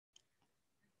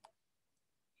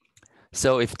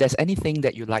So if there's anything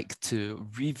that you'd like to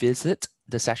revisit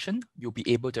the session, you'll be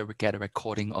able to get a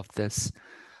recording of this.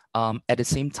 At the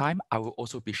same time, I will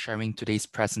also be sharing today's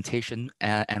presentation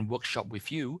and workshop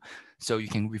with you, so you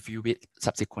can review it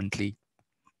subsequently.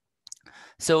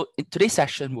 So today's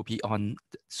session will be on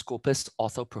Scopus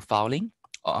author profiling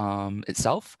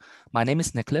itself. My name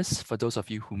is Nicholas, for those of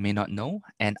you who may not know,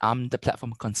 and I'm the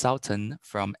platform consultant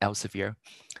from Elsevier.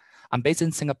 I'm based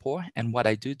in Singapore, and what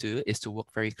I do is to work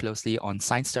very closely on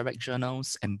science direct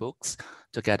journals and books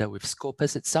together with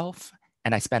Scopus itself,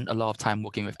 and I spend a lot of time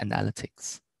working with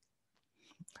analytics.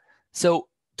 So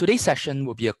today's session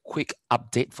will be a quick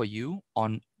update for you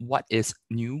on what is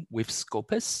new with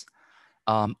Scopus.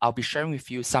 I'll be sharing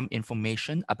with you some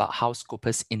information about how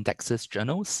Scopus indexes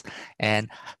journals, and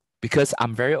because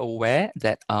I'm very aware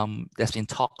that there's been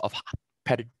talk of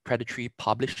predatory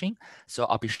publishing, so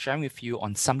I'll be sharing with you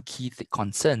on some key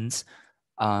concerns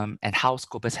and how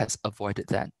Scopus has avoided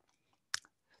that.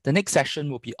 The next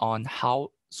session will be on how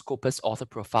Scopus author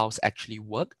profiles actually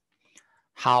work,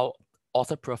 how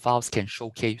author profiles can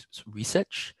showcase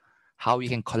research, how you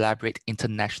can collaborate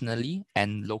internationally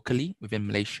and locally within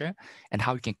Malaysia, and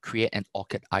how you can create an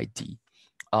ORCID ID.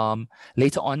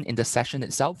 Later on in the session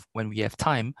itself, when we have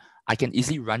time, I can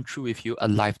easily run through with you a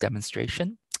live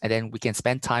demonstration, and then we can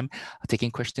spend time taking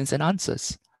questions and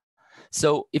answers.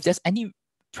 So if there's any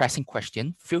pressing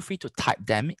question, feel free to type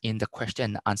them in the question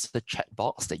and answer chat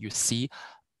box that you see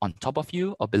on top of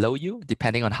you or below you,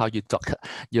 depending on how you dock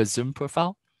your Zoom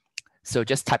profile. So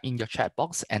just type in your chat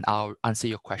box and I'll answer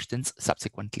your questions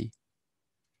subsequently.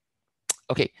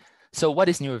 Okay, so what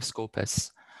is new with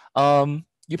Scopus?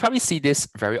 You probably see this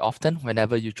very often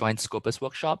whenever you join Scopus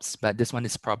workshops, but this one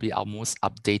is probably our most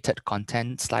updated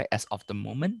content slide as of the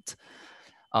moment.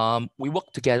 We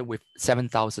work together with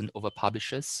 7,000 over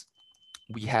publishers.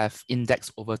 We have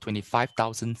indexed over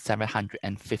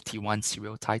 25,751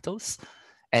 serial titles.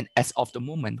 And as of the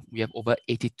moment, we have over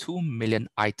 82 million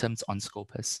items on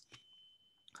Scopus.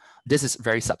 This is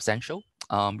very substantial.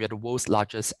 We are the world's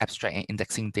largest abstract and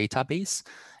indexing database.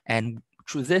 And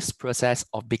through this process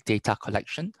of big data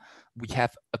collection, we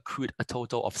have accrued a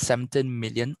total of 17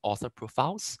 million author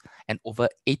profiles and over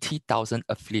 80,000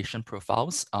 affiliation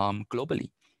profiles globally.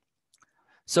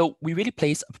 So we really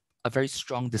place a very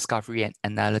strong discovery and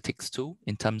analytics tool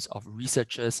in terms of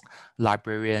researchers,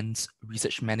 librarians,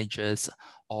 research managers,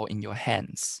 all in your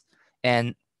hands.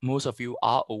 And most of you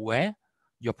are aware,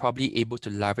 you're probably able to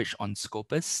leverage on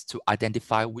Scopus to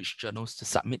identify which journals to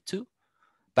submit to.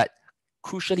 But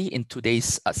crucially in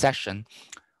today's session,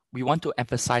 we want to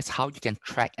emphasize how you can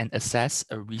track and assess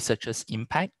a researcher's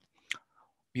impact.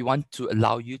 We want to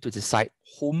allow you to decide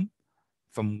whom,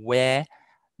 from where,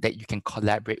 that you can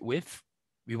collaborate with.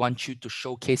 We want you to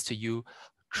showcase to you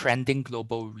trending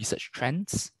global research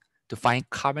trends, to find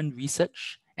current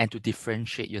research, and to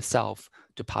differentiate yourself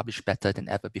to publish better than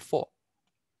ever before.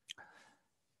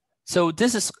 So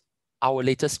this is our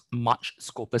latest March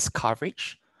Scopus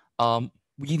coverage.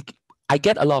 I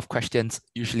get a lot of questions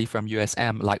usually from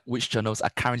USM, like which journals are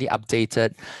currently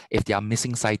updated, if they are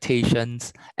missing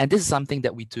citations, and this is something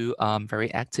that we do very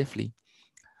actively.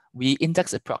 We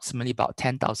index approximately about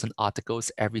 10,000 articles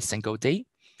every single day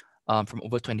from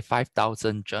over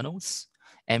 25,000 journals.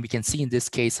 And we can see in this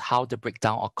case how the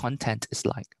breakdown of content is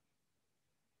like.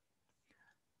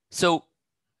 So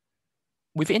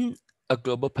within a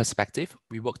global perspective,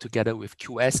 we work together with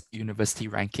QS University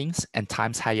Rankings and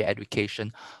Times Higher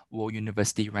Education World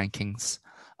University Rankings.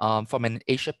 From an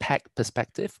Asia Pac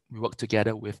perspective, we work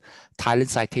together with Thailand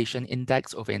Citation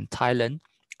Index over in Thailand,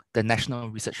 the National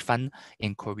Research Fund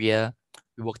in Korea.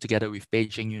 We work together with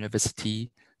Beijing University,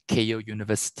 Keio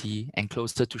University, and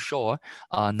closer to shore,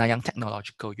 Nanyang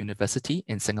Technological University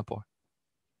in Singapore.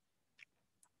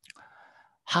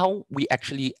 How we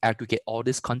actually aggregate all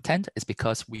this content is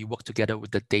because we work together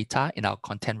with the data in our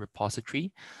content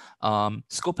repository.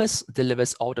 Scopus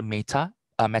delivers all the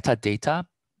metadata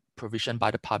provisioned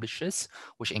by the publishers,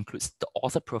 which includes the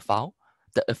author profile,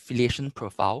 the affiliation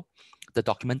profile, the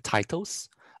document titles,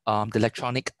 the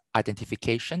electronic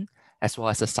identification, as well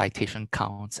as the citation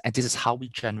counts. And this is how we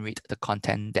generate the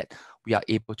content that we are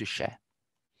able to share.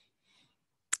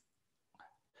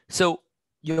 So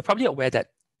you're probably aware that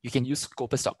you can use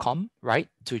scopus.com, right,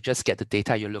 to just get the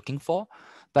data you're looking for.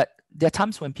 But there are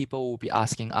times when people will be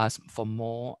asking us for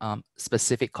more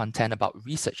specific content about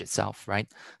research itself,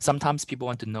 right? Sometimes people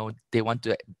want to know, they want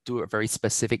to do a very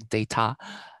specific data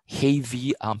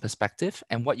heavy perspective.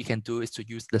 And what you can do is to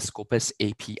use the Scopus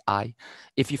API.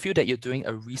 If you feel that you're doing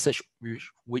a research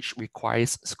which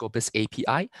requires Scopus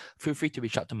API, feel free to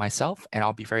reach out to myself and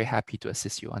I'll be very happy to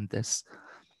assist you on this.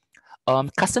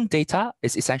 Custom data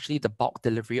is essentially the bulk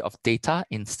delivery of data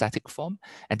in static form,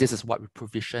 and this is what we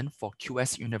provision for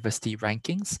QS University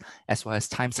rankings, as well as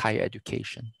Times Higher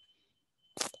Education.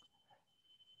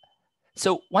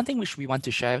 So one thing which we want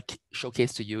to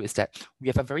showcase to you is that we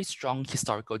have a very strong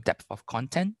historical depth of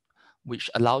content, which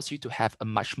allows you to have a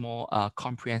much more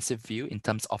comprehensive view in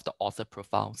terms of the author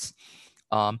profiles.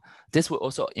 This will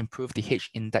also improve the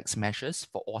H-index measures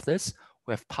for authors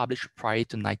who have published prior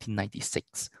to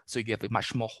 1996. So you have a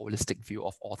much more holistic view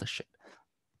of authorship.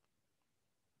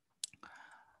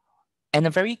 And a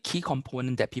very key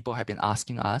component that people have been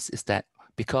asking us is that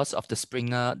because of the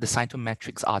Springer, the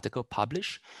Scientometrics article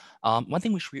published, one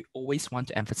thing which we always want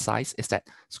to emphasize is that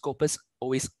Scopus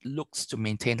always looks to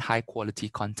maintain high quality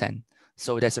content.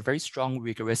 So there's a very strong,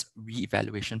 rigorous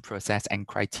re-evaluation process and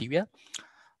criteria.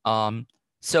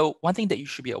 So one thing that you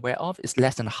should be aware of is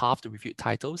less than half the reviewed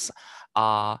titles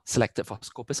are selected for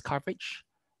Scopus coverage.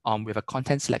 With a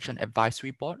content selection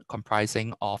advisory board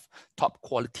comprising of top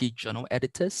quality journal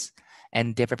editors,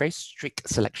 and they have a very strict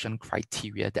selection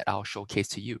criteria that I'll showcase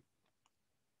to you.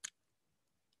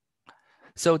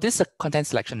 So this is a content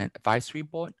selection and advisory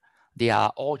board. They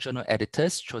are all journal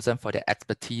editors chosen for their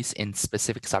expertise in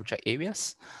specific subject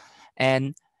areas.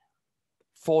 And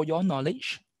for your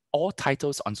knowledge, all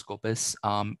titles on Scopus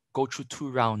go through 2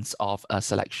 rounds of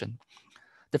selection.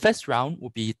 The first round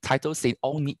will be titles they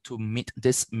all need to meet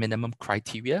this minimum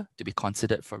criteria to be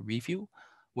considered for review,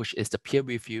 which is the peer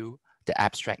review. The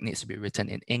abstract needs to be written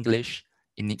in English.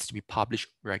 It needs to be published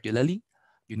regularly.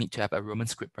 You need to have a Roman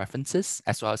script references,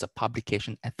 as well as a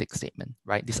publication ethics statement,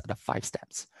 right? These are the 5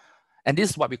 steps. And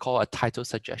this is what we call a title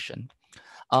suggestion.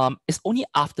 It's only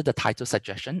after the title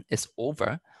suggestion is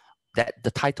over that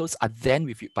the titles are then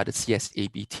reviewed by the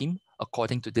CSAB team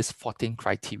according to this 14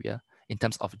 criteria in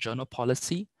terms of journal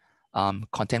policy,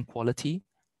 content quality,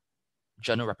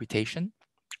 journal reputation,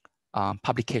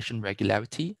 publication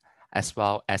regularity, as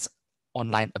well as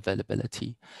online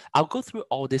availability. I'll go through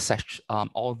all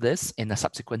this in a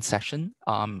subsequent session,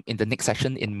 in the next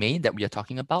session in May that we are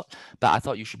talking about, but I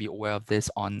thought you should be aware of this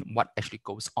on what actually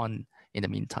goes on in the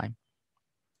meantime.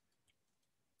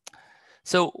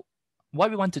 So what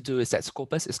we want to do is that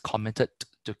Scopus is committed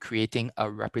to creating a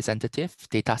representative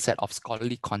data set of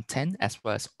scholarly content as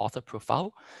well as author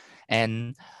profile.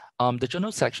 And the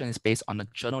journal selection is based on a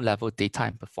journal level data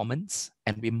and performance,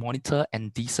 and we monitor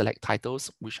and deselect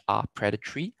titles which are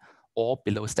predatory or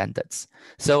below standards.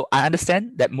 So I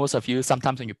understand that most of you,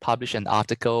 sometimes when you publish an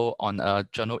article on a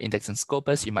journal index in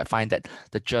Scopus, you might find that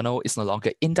the journal is no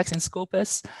longer indexed in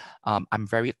Scopus. I'm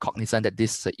very cognizant that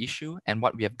this is an issue. And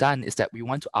what we have done is that we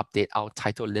want to update our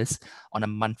title list on a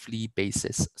monthly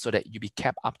basis so that you be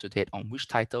kept up to date on which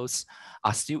titles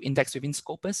are still indexed within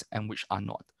Scopus and which are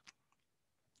not.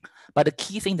 But the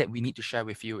key thing that we need to share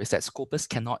with you is that Scopus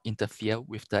cannot interfere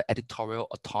with the editorial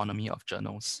autonomy of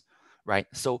journals, right?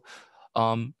 So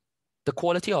the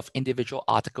quality of individual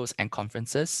articles and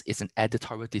conferences is an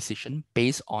editorial decision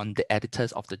based on the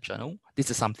editors of the journal.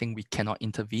 This is something we cannot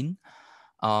intervene.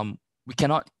 We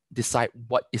cannot decide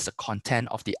what is the content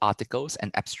of the articles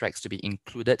and abstracts to be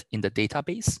included in the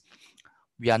database.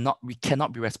 We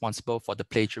cannot be responsible for the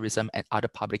plagiarism and other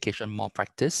publication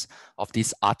malpractice of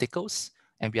these articles,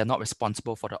 and we are not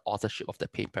responsible for the authorship of the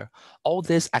paper. All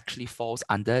this actually falls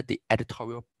under the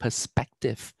editorial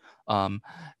perspective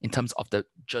in terms of the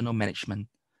journal management.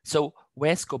 So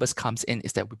where Scopus comes in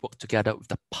is that we work together with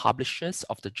the publishers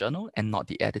of the journal and not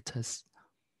the editors.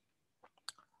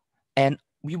 And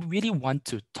we really want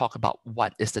to talk about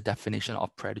what is the definition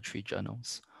of predatory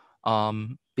journals.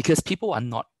 Because people are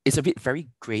not, it's a very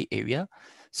gray area.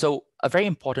 So a very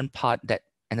important part that,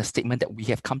 and a statement that we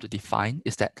have come to define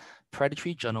is that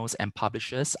predatory journals and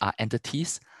publishers are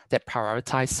entities that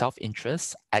prioritize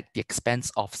self-interest at the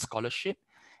expense of scholarship,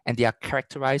 and they are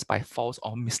characterized by false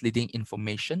or misleading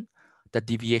information, the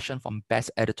deviation from best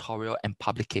editorial and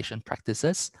publication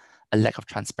practices, a lack of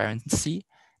transparency,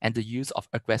 and the use of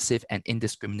aggressive and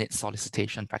indiscriminate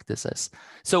solicitation practices.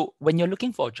 So when you're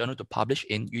looking for a journal to publish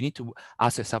in, you need to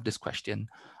ask yourself this question.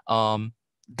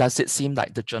 Does it seem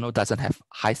like the journal doesn't have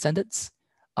high standards?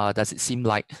 Does it seem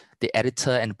like the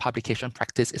editor and publication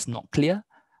practice is not clear?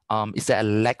 Is there a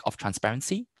lack of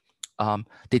transparency?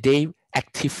 Did they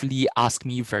actively ask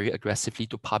me very aggressively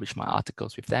to publish my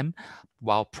articles with them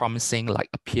while promising like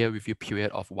a peer review period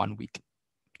of 1 week?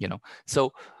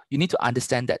 So you need to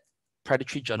understand that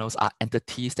predatory journals are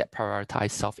entities that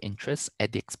prioritize self-interest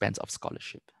at the expense of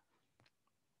scholarship.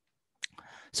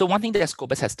 So one thing that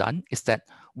Scopus has done is that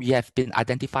we have been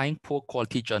identifying poor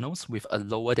quality journals with a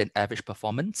lower than average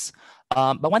performance.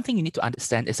 But one thing you need to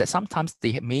understand is that sometimes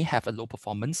they may have a low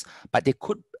performance, but they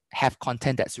could have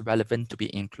content that's relevant to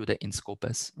be included in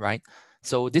Scopus, right?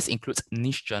 So this includes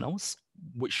niche journals,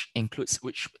 which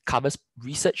covers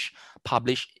research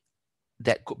published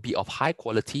that could be of high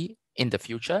quality in the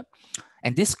future.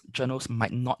 And these journals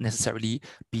might not necessarily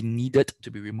be needed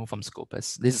to be removed from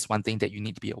Scopus. This is one thing that you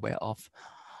need to be aware of.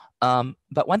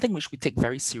 But one thing which we take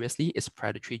very seriously is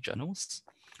predatory journals.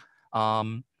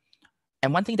 And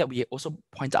one thing that we also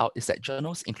point out is that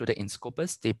journals included in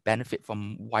Scopus, they benefit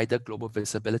from wider global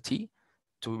visibility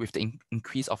with the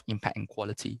increase of impact and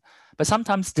quality. But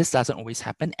sometimes this doesn't always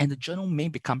happen, and the journal may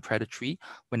become predatory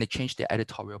when they change their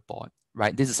editorial board,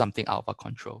 right? This is something out of our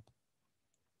control.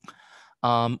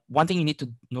 One thing you need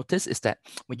to notice is that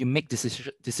when you make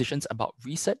decisions about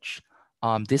research,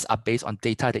 these are based on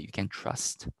data that you can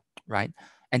trust, right?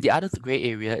 And the other gray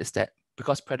area is that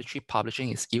because predatory publishing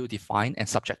is ill-defined and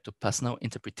subject to personal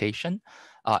interpretation,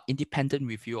 independent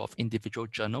review of individual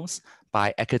journals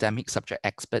by academic subject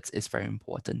experts is very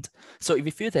important. So if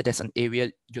you feel that there's an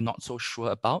area you're not so sure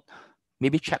about,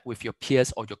 maybe check with your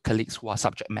peers or your colleagues who are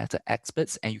subject matter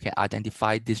experts, and you can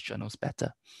identify these journals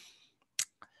better.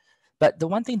 But the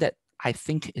one thing that I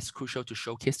think is crucial to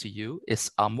showcase to you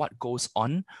is what goes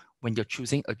on when you're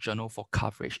choosing a journal for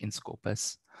coverage in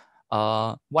Scopus.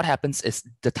 What happens is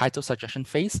the title suggestion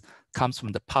phase comes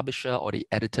from the publisher or the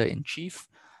editor-in-chief.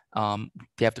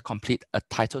 They have to complete a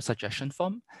title suggestion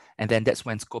form, and then that's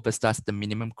when Scopus does the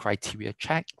minimum criteria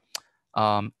check.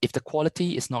 If the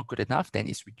quality is not good enough, then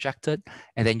it's rejected,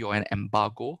 and then you're on an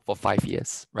embargo for 5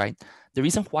 years, right? The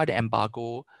reason why the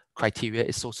embargo criteria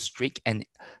is so strict, and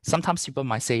sometimes people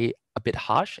might say a bit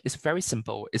harsh, is very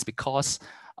simple. It's because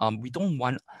we don't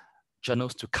want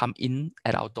journals to come in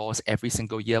at our doors every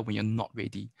single year when you're not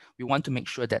ready. We want to make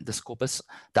sure that the Scopus,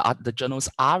 the journals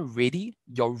are ready,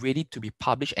 you're ready to be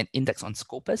published and indexed on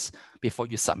Scopus before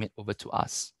you submit over to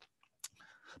us.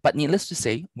 But needless to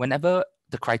say, whenever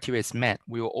the criteria is met,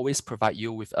 we will always provide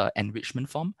you with an enrichment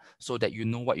form so that you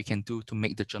know what you can do to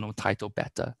make the journal title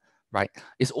better, right?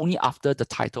 It's only after the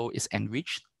title is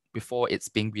enriched before it's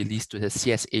being released to the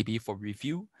CSAB for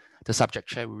review. The subject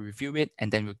chair will review it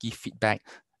and then will give feedback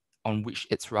on which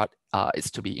it's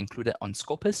to be included on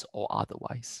Scopus or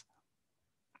otherwise.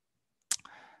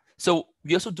 So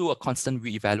we also do a constant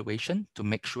reevaluation to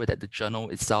make sure that the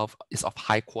journal itself is of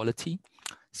high quality.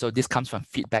 So this comes from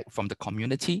feedback from the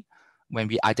community when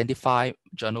we identify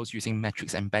journals using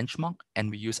metrics and benchmark,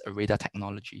 and we use a radar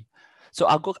technology. So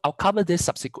I'll cover this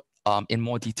in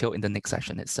more detail in the next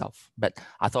session itself, but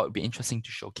I thought it'd be interesting to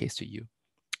showcase to you.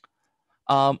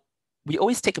 We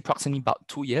always take approximately about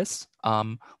 2 years.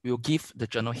 We will give the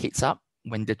journal heads up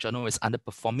when the journal is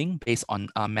underperforming based on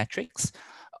metrics.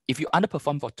 If you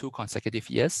underperform for 2 consecutive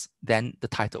years, then the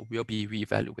title will be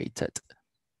reevaluated.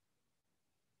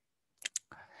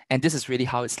 And this is really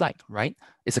how it's like, right?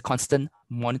 It's a constant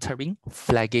monitoring,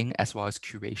 flagging, as well as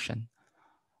curation.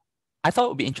 I thought it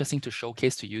would be interesting to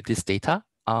showcase to you this data.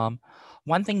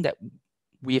 One thing that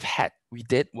we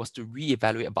did was to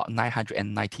reevaluate about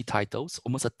 990 titles,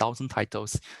 almost 1,000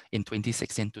 titles in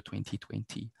 2016 to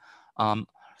 2020.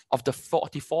 Of the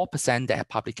 44% that had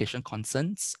publication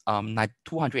concerns,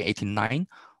 289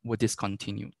 were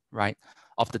discontinued, right?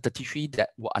 Of the 33 that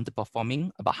were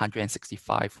underperforming, about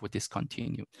 165 were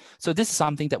discontinued. So this is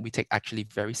something that we take actually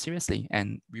very seriously,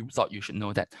 and we thought you should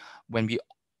know that when we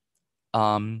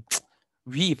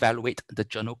reevaluate the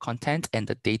journal content and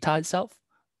the data itself,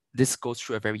 this goes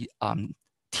through a very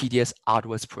tedious,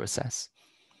 arduous process.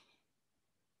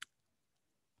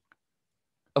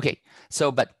 Okay,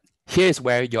 so but here's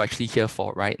where you're actually here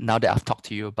for, right? Now that I've talked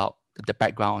to you about the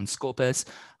background on Scopus,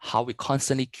 how we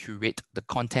constantly curate the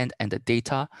content and the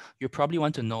data, you probably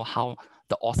want to know how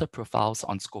the author profiles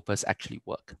on Scopus actually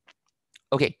work.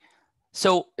 Okay,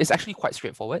 so it's actually quite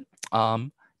straightforward.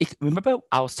 Remember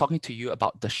I was talking to you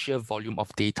about the sheer volume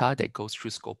of data that goes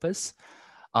through Scopus.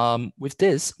 With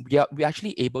this, we're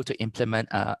actually able to implement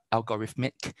an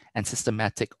algorithmic and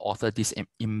systematic author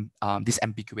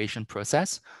disambiguation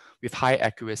process with high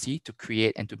accuracy to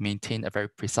create and to maintain a very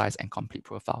precise and complete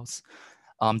profiles.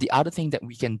 The other thing that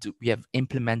we have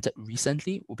implemented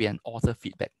recently will be an author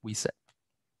feedback wizard.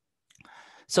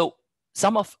 So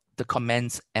some of the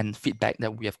comments and feedback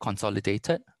that we have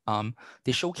consolidated,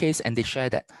 they showcase and they share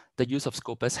that the use of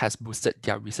Scopus has boosted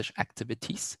their research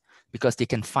activities because they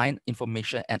can find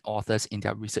information and authors in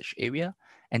their research area,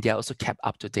 and they are also kept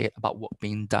up to date about what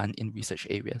being done in research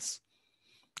areas.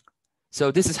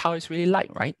 So this is how it's really like,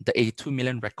 right? The 82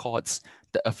 million records,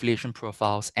 the affiliation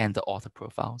profiles, and the author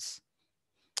profiles.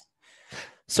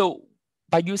 So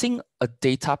By using a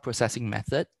data processing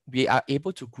method, we are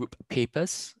able to group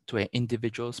papers to an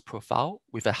individual's profile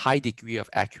with a high degree of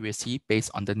accuracy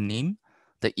based on the name,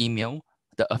 the email,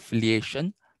 the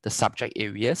affiliation, the subject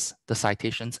areas, the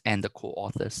citations, and the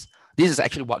co-authors. This is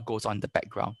actually what goes on in the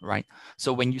background, right?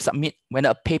 So when you submit, when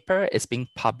a paper is being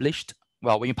published,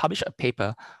 well, when you publish a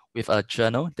paper with a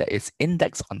journal that is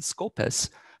indexed on Scopus,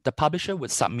 the publisher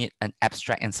would submit an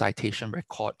abstract and citation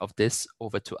record of this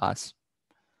over to us.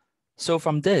 So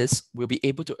from this, we'll be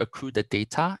able to accrue the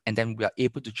data, and then we are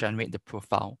able to generate the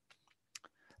profile.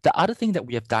 The other thing that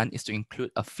we have done is to include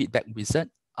a feedback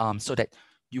wizard so that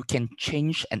you can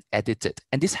change and edit it.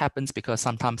 And this happens because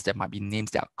sometimes there might be names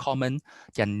that are common,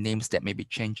 there are names that may be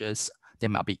changes, there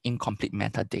might be incomplete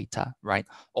metadata, right?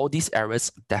 All these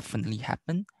errors definitely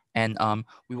happen, and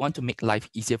we want to make life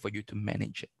easier for you to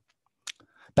manage it.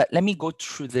 But let me go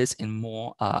through this in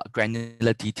more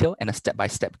granular detail and a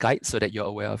step-by-step guide so that you're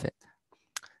aware of it.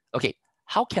 Okay,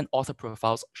 how can author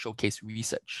profiles showcase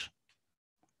research?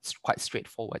 It's quite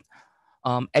straightforward.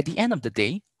 At the end of the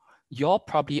day, you're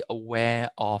probably aware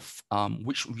of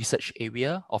which research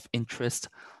area of interest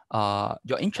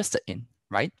you're interested in,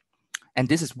 right? And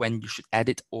this is when you should add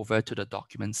it over to the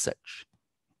document search.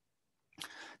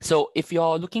 So if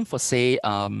you're looking for, say,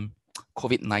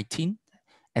 COVID-19,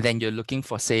 and then you're looking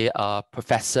for, say,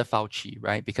 Professor Fauci,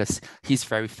 right? Because he's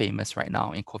very famous right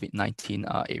now in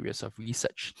COVID-19 areas of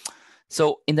research.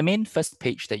 So in the main first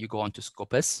page that you go onto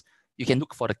Scopus, you can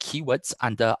look for the keywords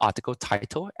under article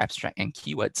title, abstract, and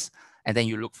keywords, and then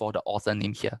you look for the author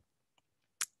name here.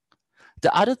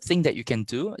 The other thing that you can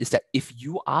do is that if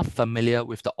you are familiar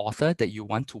with the author that you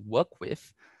want to work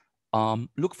with,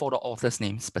 look for the author's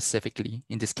name specifically.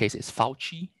 In this case, it's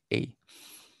Fauci A.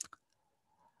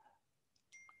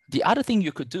 The other thing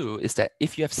you could do is that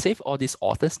if you have saved all these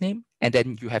authors' name and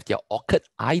then you have their ORCID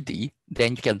ID,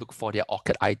 then you can look for their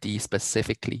ORCID ID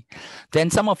specifically. Then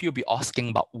some of you will be asking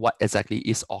about what exactly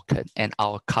is ORCID, and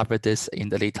I'll cover this in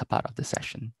the later part of the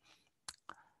session.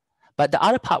 But the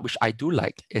other part which I do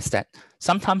like is that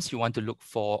sometimes you want to look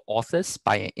for authors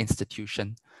by an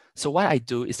institution. So what I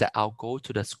do is that I'll go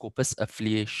to the Scopus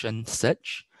affiliation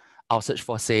search. I'll search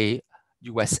for, say,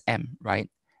 USM, right?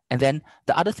 And then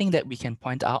the other thing that we can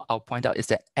I'll point out is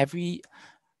that every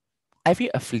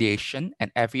affiliation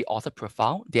and every author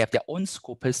profile, they have their own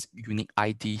Scopus unique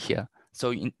ID here.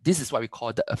 So this is what we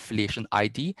call the affiliation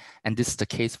ID, and this is the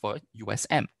case for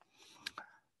USM.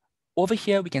 Over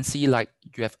here, we can see like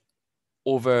you have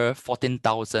over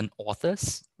 14,000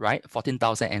 authors, right?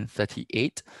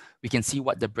 14,038. We can see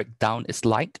what the breakdown is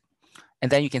like.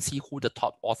 And then you can see who the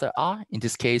top author are. In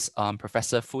this case,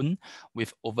 Professor Fun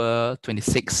with over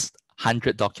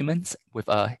 2,600 documents with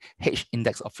a H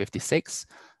index of 56.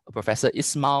 Professor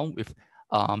Ismail with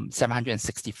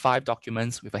 765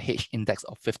 documents with a H index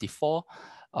of 54.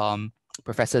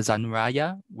 Professor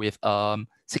Zanuraya with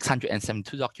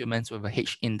 672 documents with a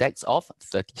H index of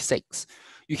 36.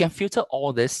 You can filter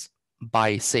all this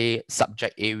by, say,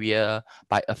 subject area,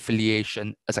 by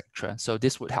affiliation, etc. So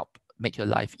this would help make your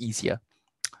life easier.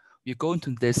 You go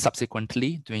into this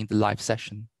subsequently during the live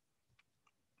session.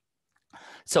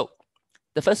 So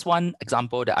the first one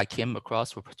example that I came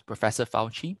across was Professor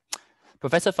Fauci.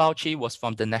 Professor Fauci was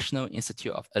from the National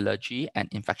Institute of Allergy and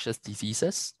Infectious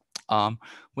Diseases.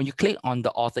 When you click on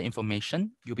the author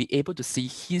information, you'll be able to see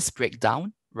his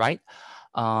breakdown, right?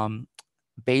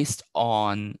 Based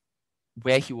on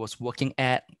where he was working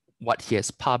at, what he has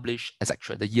published,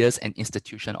 etc., the years and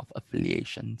institution of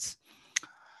affiliations.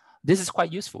 This is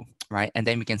quite useful, right? And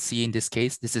then we can see in this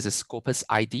case, this is a Scopus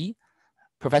ID.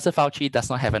 Professor Fauci does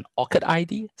not have an ORCID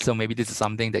ID, so maybe this is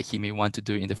something that he may want to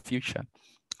do in the future.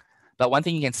 But one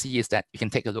thing you can see is that you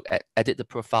can take a look at edit the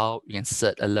profile, you can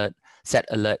set alert,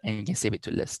 and you can save it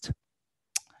to list.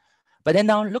 But then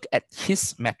now look at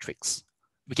his metrics.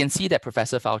 We can see that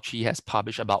Professor Fauci has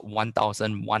published about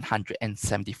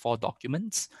 1,174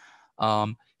 documents.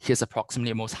 He has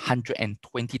approximately almost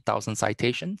 120,000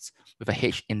 citations with a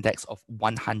H index of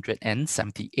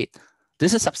 178.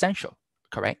 This is substantial,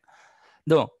 correct?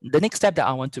 No, the next step that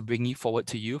I want to bring forward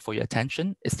to you for your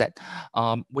attention is that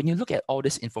when you look at all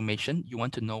this information, you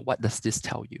want to know, what does this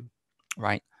tell you,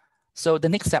 right? So the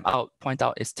next step I'll point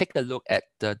out is take a look at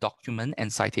the document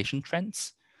and citation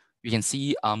trends. You can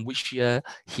see which year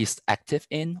he's active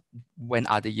in, when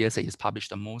are the years that he's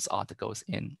published the most articles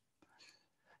in.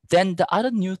 Then the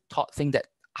other new thing that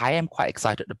I am quite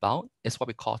excited about is what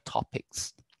we call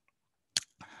topics.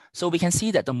 So we can see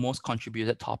that the most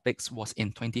contributed topics was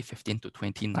in 2015 to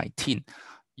 2019.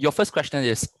 Your first question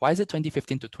is, why is it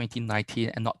 2015 to 2019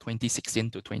 and not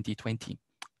 2016 to 2020?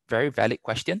 Very valid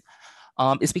question.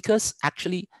 It's because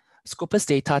actually Scopus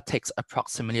data takes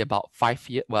approximately about 5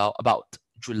 years, well, about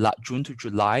June to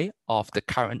July of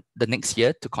the next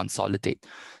year to consolidate.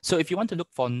 So if you want to look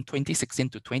from 2016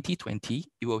 to 2020,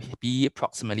 it will be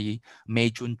approximately May,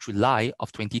 June, July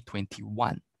of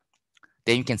 2021.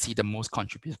 Then you can see the most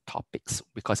contributed topics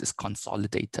because it's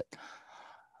consolidated.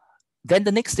 Then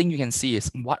the next thing you can see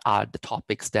is what are the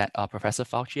topics that Professor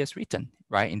Fauci has written,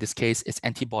 right? In this case, it's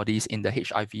antibodies in the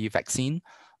HIV vaccine,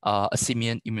 a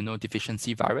simian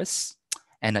immunodeficiency virus,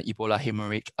 and an Ebola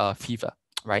hemorrhagic fever,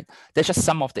 right? That's just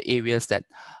some of the areas that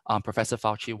Professor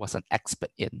Fauci was an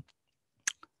expert in.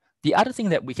 The other thing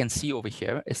that we can see over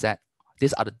here is that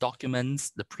these are the documents,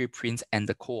 the preprints, and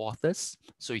the co-authors,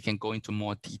 so you can go into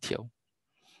more detail.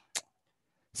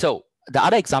 So the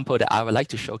other example that I would like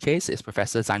to showcase is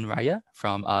Professor Zainuraya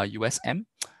from USM.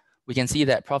 We can see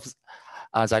that Prof.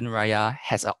 Zainuraya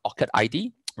has an ORCID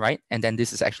ID, right? And then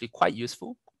this is actually quite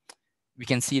useful. We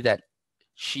can see that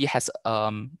she has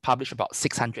published about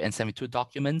 672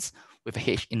 documents with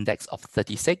a H index of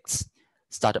 36,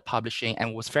 started publishing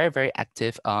and was very, very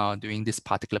active during this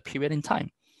particular period in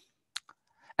time.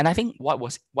 And I think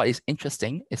what is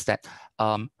interesting is that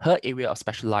her area of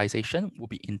specialization will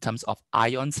be in terms of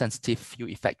ion-sensitive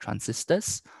field effect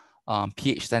transistors,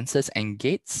 pH sensors and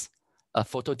gates,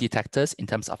 photo detectors in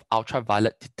terms of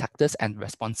ultraviolet detectors and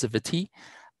responsivity,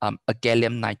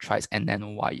 gallium nitrides and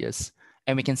nanowires.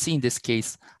 And we can see in this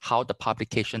case how the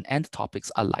publication and the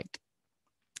topics are like.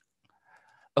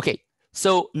 Okay,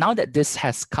 so now that this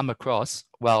has come across,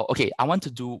 well, okay, I want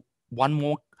to do one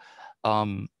more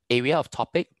area of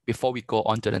topic before we go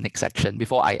on to the next section,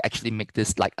 before I actually make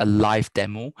this like a live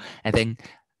demo, and then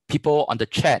people on the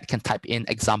chat can type in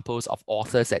examples of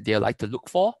authors that they like to look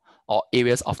for or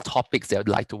areas of topics they would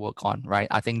like to work on, right?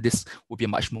 I think this would be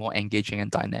much more engaging and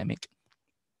dynamic.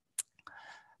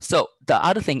 So the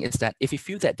other thing is that if you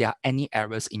feel that there are any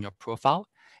errors in your profile,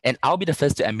 and I'll be the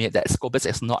first to admit that Scopus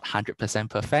is not 100%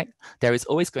 perfect, there is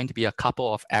always going to be a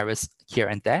couple of errors here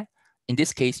and there. In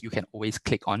this case, you can always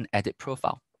click on Edit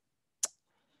Profile.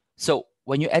 So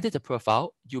when you edit the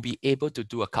profile, you'll be able to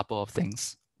do a couple of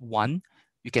things. One,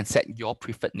 you can set your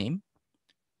preferred name.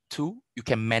 Two, you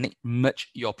can merge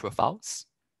your profiles.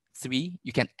 Three,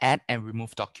 you can add and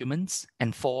remove documents.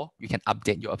 And four, you can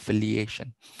update your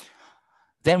affiliation.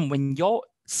 Then when you're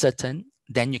certain,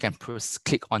 then you can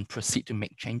click on Proceed to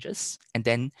make changes. And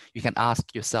then you can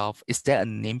ask yourself, is there a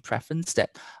name preference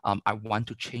that I want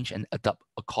to change and adapt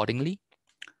accordingly?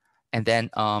 And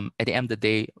then at the end of the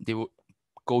day, they will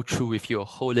go through with you a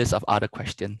whole list of other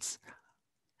questions.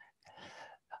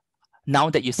 Now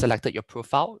that you selected your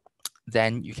profile,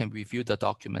 then you can review the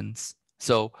documents.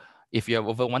 So if you have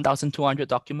over 1,200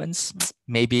 documents,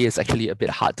 maybe it's actually a bit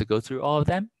hard to go through all of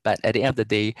them. But at the end of the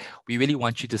day, we really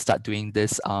want you to start doing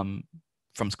this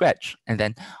from scratch. And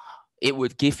then it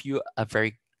would give you a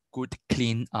very good,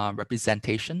 clean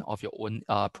representation of your own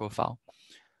profile.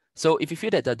 So if you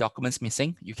feel that the document's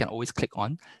missing, you can always click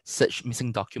on Search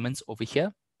Missing Documents over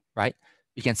here, right?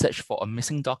 You can search for a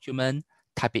missing document,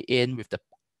 type it in with the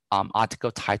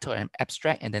article title and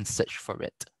abstract, and then search for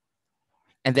it.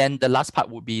 And then the last part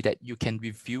would be that you can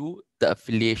review the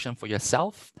affiliation for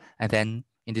yourself. And then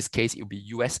in this case, it will be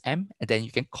USM, and then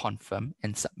you can confirm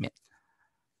and submit.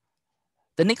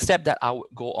 The next step that I would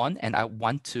go on, and I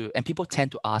want to, and people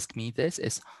tend to ask me this,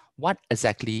 is what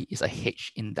exactly is a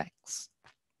H index?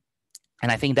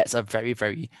 And I think that's a very,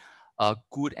 very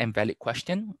good and valid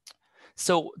question.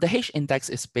 So the H index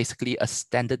is basically a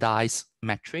standardized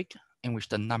metric in which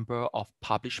the number of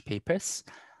published papers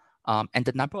and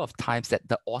the number of times that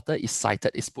the author is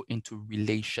cited is put into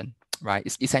relation, right?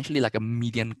 It's essentially like a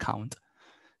median count.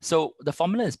 So the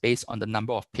formula is based on the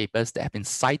number of papers that have been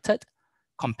cited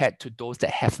compared to those that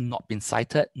have not been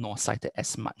cited nor cited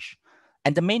as much.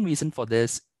 And the main reason for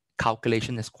this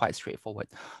calculation is quite straightforward,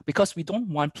 because we don't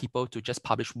want people to just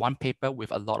publish one paper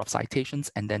with a lot of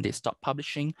citations and then they stop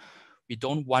publishing. We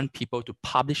don't want people to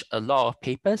publish a lot of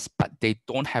papers, but they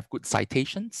don't have good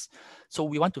citations. So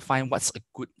we want to find what's a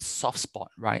good soft spot,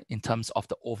 right, in terms of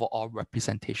the overall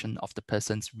representation of the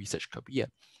person's research career.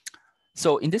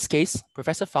 So in this case,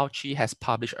 Professor Fauci has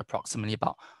published approximately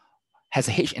has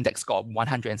a H index score of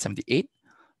 178,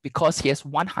 because he has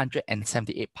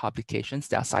 178 publications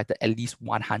that are cited at least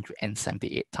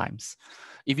 178 times.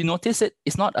 If you notice it,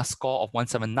 it's not a score of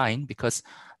 179 because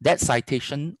that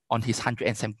citation on his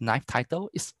 179th title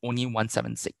is only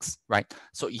 176, right?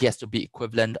 So it has to be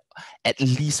equivalent at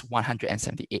least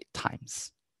 178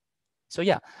 times. So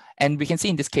yeah, and we can see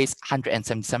in this case,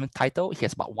 177th title, he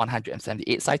has about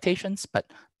 178 citations,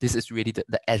 but this is really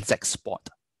the exact spot.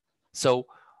 So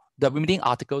The remaining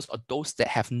articles or those that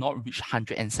have not reached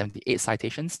 178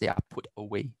 citations, they are put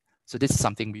away. So this is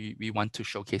something we want to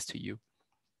showcase to you.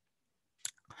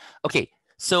 Okay,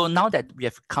 so now that we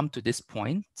have come to this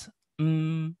point,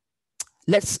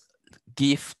 let's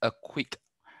give a quick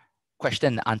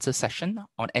question and answer session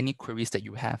on any queries that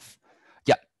you have.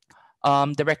 Yeah,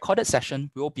 the recorded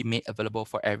session will be made available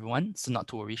for everyone, so not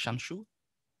to worry, Shamshu.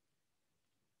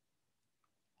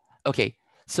 Okay,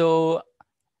 so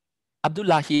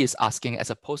Abdullahi is asking, as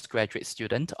a postgraduate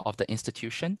student of the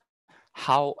institution,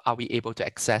 how are we able to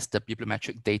access the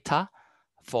bibliometric data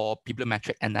for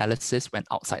bibliometric analysis when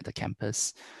outside the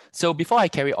campus? So before I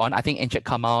carry on, I think Encik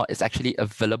Kamal is actually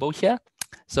available here.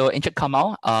 So Encik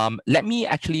Kamal, let me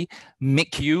actually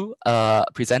make you a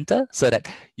presenter so that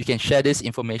you can share this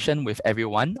information with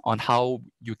everyone on how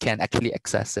you can actually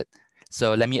access it.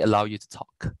 So let me allow you to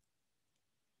talk.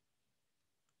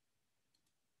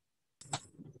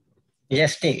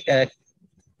 Yes, Nick.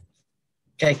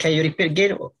 Can you repeat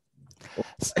again? What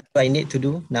do I need to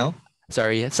do now?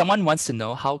 Sorry, someone wants to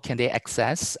know how can they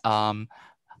access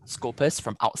Scopus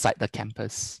from outside the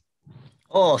campus?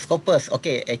 Oh, Scopus.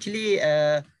 Okay, actually,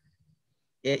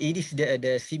 it is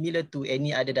the similar to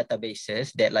any other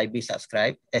databases that library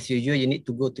subscribe. As usual, you need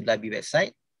to go to library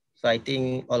website. So I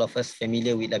think all of us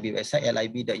familiar with library website,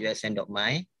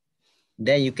 lib.usn.my.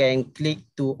 Then you can click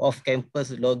to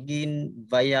off-campus login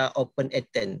via Open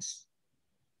Athens.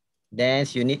 Then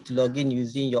you need to log in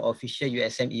using your official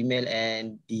USM email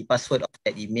and the password of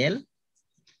that email.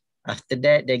 After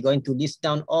that, they're going to list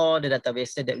down all the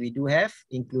databases that we do have,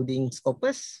 including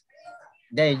Scopus.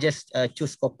 Then you just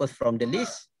choose Scopus from the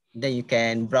list. Then you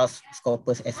can browse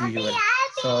Scopus as usual.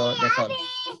 So that's all.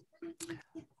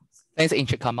 Thanks,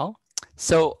 Encik Kamal.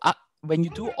 So when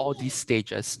you do all these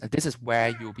stages, this is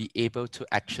where you'll be able to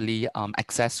actually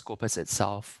access Scopus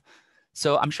itself.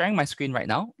 So I'm sharing my screen right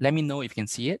now. Let me know if you can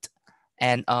see it.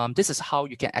 And this is how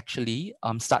you can actually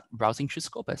start browsing through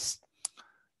Scopus.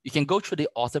 You can go through the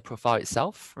author profile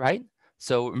itself, right?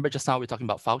 So remember just now we're talking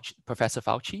about Fauci, Professor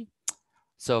Fauci.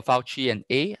 So Fauci and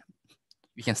A,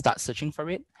 you can start searching for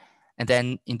it. And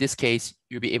then in this case,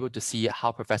 you'll be able to see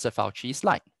how Professor Fauci is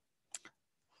like.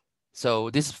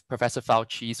 So this is Professor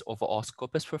Fauci's overall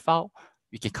Scopus profile.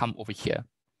 We can come over here.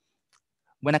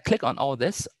 When I click on all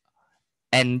this,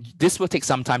 and this will take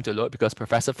some time to load because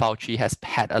Professor Fauci has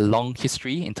had a long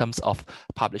history in terms of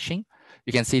publishing.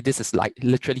 You can see this is like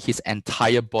literally his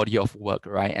entire body of work,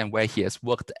 right? And where he has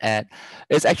worked at.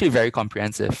 It's actually very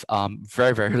comprehensive,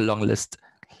 very, very long list.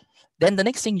 Then the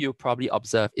next thing you'll probably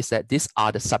observe is that these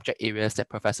are the subject areas that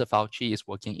Professor Fauci is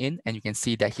working in. And you can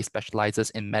see that he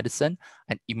specializes in medicine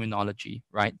and immunology,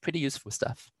 right? Pretty useful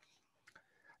stuff.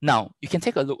 Now, you can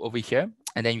take a look over here,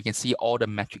 and then you can see all the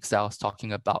metrics that I was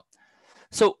talking about.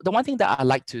 So the one thing that I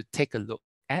like to take a look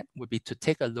at would be to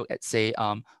take a look at, say,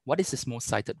 what is his most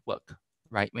cited work,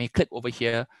 right? When you click over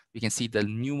here, you can see the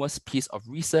newest piece of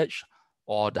research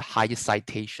or the highest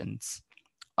citations.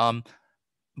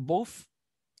 Both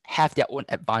have their own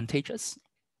advantages.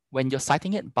 When you're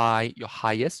citing it by your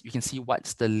highest, you can see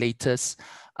what's the latest,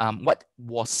 what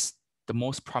was the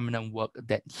most prominent work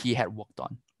that he had worked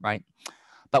on, right?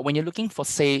 But when you're looking for,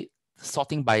 say,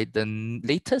 sorting by the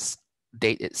latest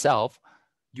date itself,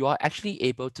 you are actually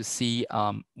able to see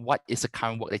what is the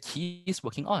current work that he is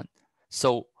working on.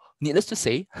 So needless to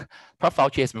say, Prof.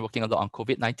 Fauci has been working a lot on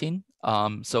COVID-19.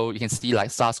 So you can see like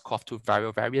SARS-CoV-2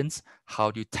 viral variants,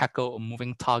 how do you tackle a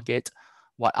moving target,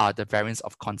 what are the variants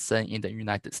of concern in the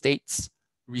United States,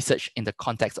 research in the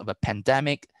context of a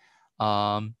pandemic,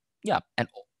 and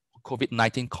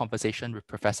COVID-19 conversation with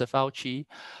Professor Fauci.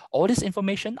 All this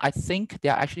information, I think they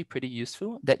are actually pretty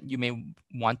useful that you may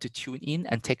want to tune in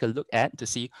and take a look at to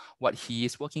see what he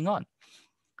is working on.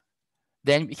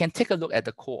 Then we can take a look at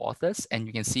the co-authors and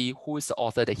you can see who is the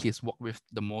author that he's worked with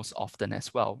the most often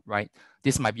as well, right?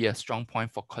 This might be a strong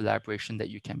point for collaboration that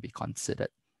you can be considered.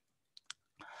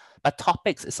 But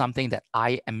topics is something that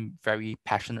I am very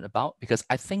passionate about because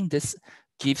I think this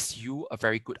gives you a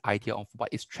very good idea of what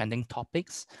is trending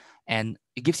topics, and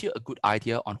it gives you a good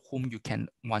idea on whom you can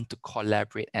want to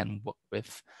collaborate and work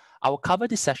with. I will cover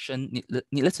this session,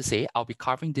 needless to say, I'll be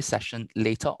covering this session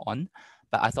later on,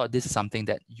 but I thought this is something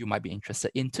that you might be interested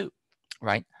in too,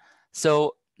 right?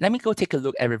 So let me go take a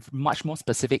look at a much more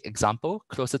specific example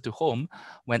closer to home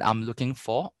when I'm looking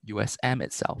for USM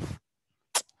itself.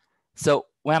 So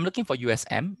when I'm looking for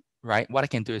USM, right, what I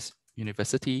can do is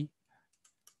University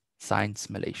Science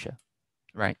Malaysia,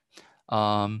 right?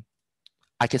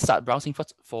 I can start browsing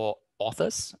for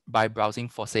authors by browsing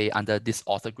for, say, under this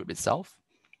author group itself.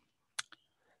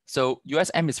 So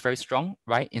USM is very strong,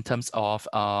 right, in terms of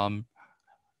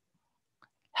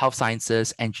health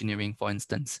sciences, engineering, for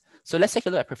instance. So let's take a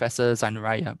look at Professor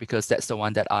Zainuraya, because that's the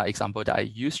one that example that I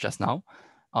used just now.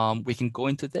 We can go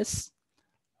into this,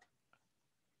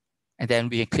 and then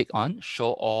we can click on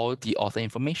show all the author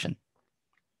information.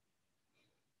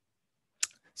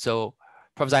 So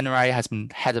Prof. Zainuraya has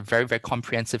had a very, very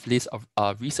comprehensive list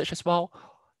of research as well.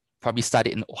 Probably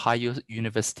studied in Ohio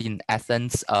University in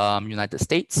Athens, United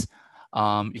States.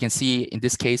 You can see in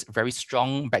this case, very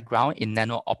strong background in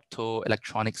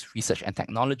nano-optoelectronics research and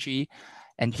technology.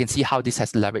 And you can see how this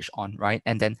has leveraged on, right?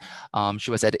 And then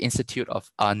she was at the Institute of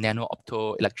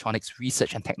Nano-Optoelectronics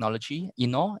Research and Technology,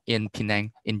 in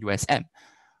Penang in USM.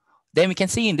 Then we can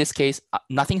see in this case,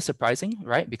 nothing surprising,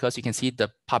 right? Because you can see the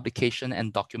publication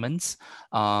and documents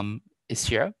is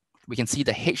here. We can see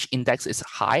the H index is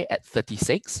high at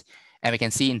 36. And we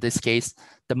can see in this case,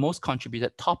 the most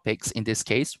contributed topics in this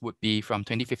case would be from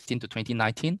 2015 to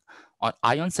 2019 on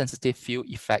ion sensitive field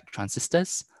effect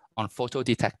transistors, on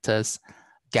photodetectors,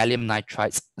 gallium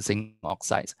nitrides, zinc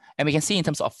oxides. And we can see in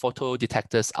terms of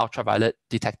photodetectors, ultraviolet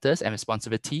detectors, and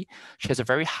responsivity, she has a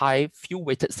very high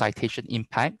field-weighted citation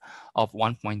impact of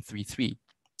 1.33.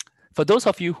 For those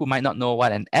of you who might not know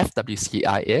what an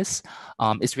FWCI is,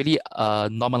 it's really a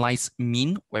normalized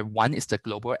mean where 1 is the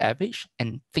global average,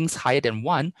 and things higher than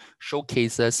 1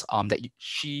 showcases that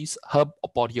her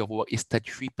body of work is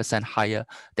 33% higher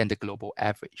than the global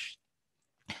average.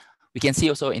 We can see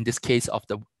also in this case of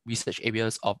the research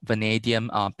areas of vanadium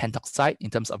pentoxide in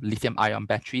terms of lithium ion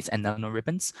batteries and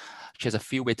nanoribbons, which has a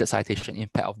field-weighted citation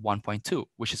impact of 1.2,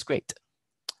 which is great.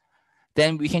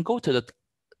 Then we can go to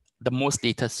the most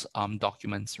latest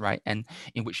documents, right, and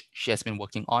in which she has been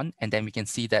working on. And then we can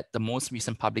see that the most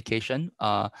recent publication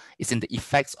is in the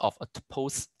effects of a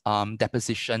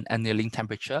post-deposition annealing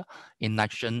temperature in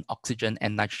nitrogen, oxygen,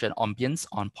 and nitrogen ambience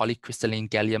on polycrystalline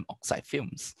gallium oxide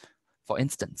films, for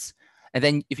instance. And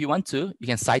then if you want to, you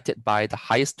can cite it by the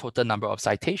highest total number of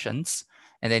citations,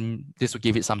 and then this will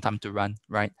give it some time to run,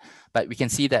 right? But we can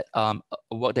see that a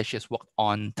work that she has worked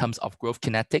on in terms of growth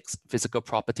kinetics, physical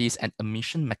properties, and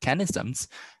emission mechanisms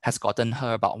has gotten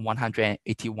her about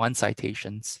 181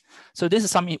 citations. So this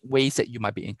is some ways that you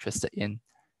might be interested in.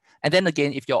 And then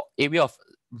again, if your area of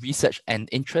research and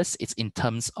interest is in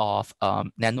terms of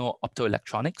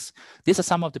nano-optoelectronics, these are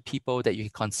some of the people that you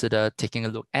can consider taking a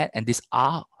look at, and these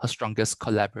are her strongest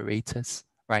collaborators,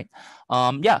 right?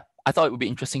 Yeah, I thought it would be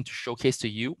interesting to showcase to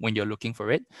you when you're looking for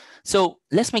it. So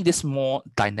let's make this more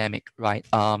dynamic, right?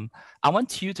 I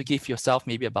want you to give yourself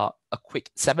maybe about a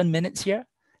quick 7 minutes here.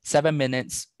 7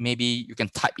 minutes, maybe you can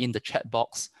type in the chat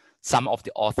box some of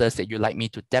the authors that you'd like me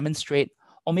to demonstrate,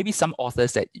 or maybe some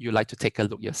authors that you like to take a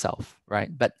look yourself, right?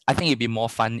 But I think it'd be more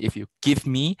fun if you give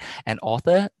me an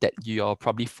author that you're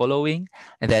probably following,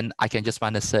 and then I can just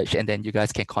run a search, and then you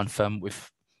guys can confirm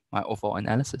with my overall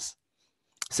analysis.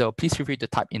 So please feel free to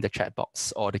type in the chat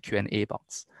box or the Q&A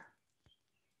box.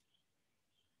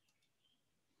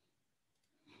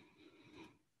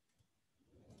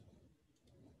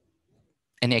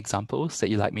 Any examples that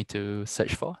you'd like me to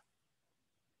search for?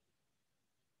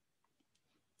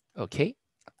 Okay,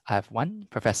 I have one,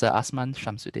 Professor Asman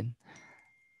Shamsuddin.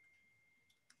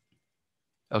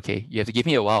 Okay, you have to give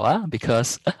me a while,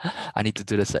 because I need to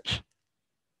do the search.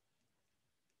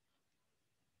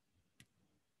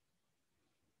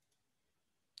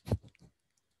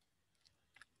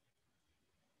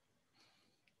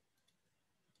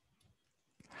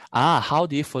 How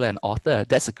do you follow an author?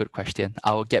 That's a good question.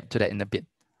 I will get to that in a bit.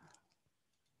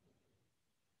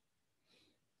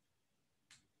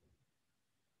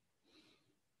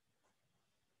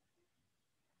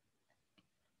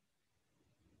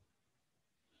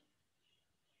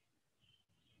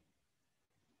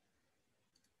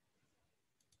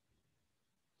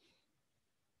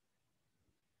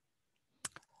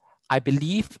 I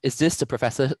believe, is this the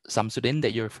Professor Samsudin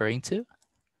that you're referring to?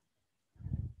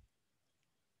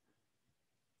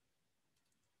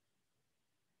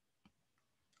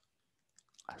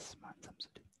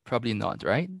 Probably not,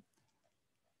 right?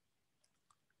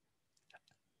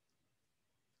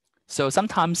 So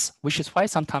sometimes, which is why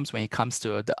sometimes when it comes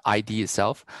to the ID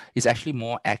itself, it's actually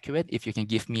more accurate if you can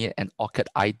give me an ORCID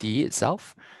ID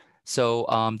itself. So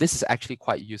this is actually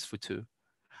quite useful too.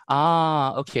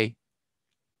 Okay.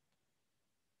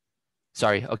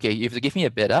 Sorry, okay, if you give me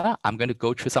a bit, I'm going to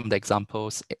go through some of the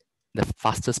examples the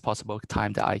fastest possible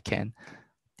time that I can.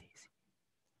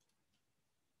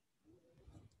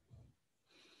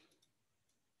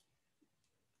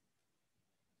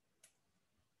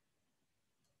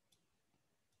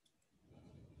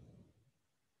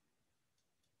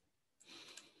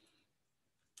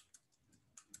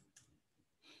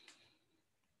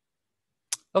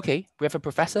 Okay, we have a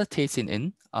Professor Tay Sin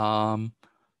In.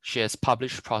 She has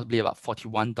published probably about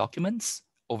 41 documents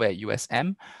over at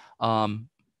USM.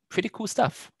 Pretty cool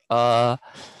stuff.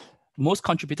 Most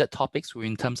contributed topics were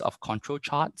in terms of control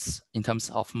charts, in terms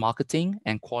of marketing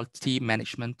and quality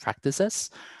management practices,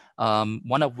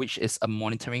 one of which is a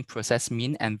monitoring process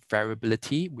mean and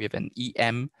variability with an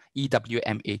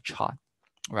EWMA chart,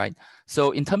 right?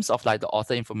 So in terms of like the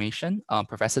author information,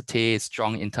 Professor Tay is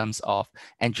strong in terms of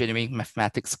engineering,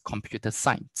 mathematics, computer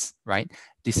science, right?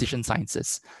 Decision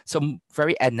sciences. So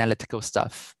very analytical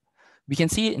stuff. We can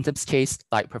see in this case,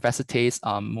 like Professor Tay's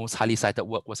most highly cited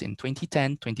work was in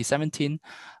 2010, 2017.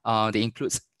 They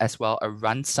includes as well a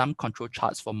run sum control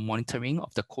charts for monitoring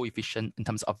of the coefficient in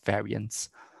terms of variance.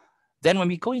 Then when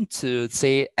we go into,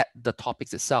 say, at the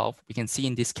topics itself, we can see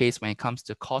in this case, when it comes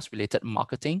to cost-related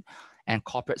marketing and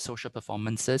corporate social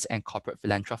performances and corporate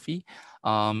philanthropy,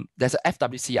 there's a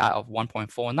FWCI of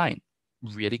 1.49,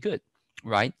 really good,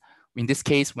 right? In this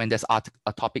case, when there's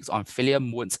topics on failure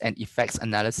modes and effects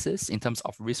analysis in terms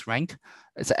of risk rank,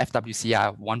 it's a FWCI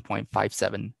of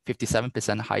 1.57,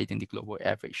 57% higher than the global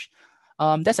average.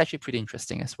 That's actually pretty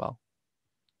interesting as well.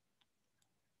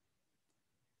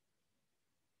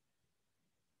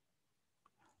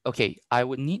 Okay, I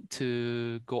would need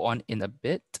to go on in a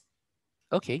bit.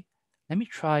 Okay, let me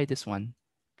try this one.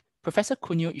 Professor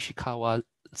Kunio Ishikawa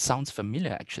sounds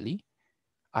familiar, actually.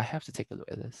 I have to take a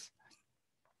look at this.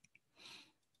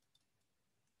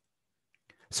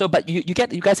 So, but you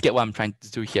guys get what I'm trying to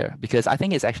do here, because I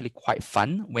think it's actually quite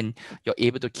fun when you're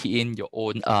able to key in your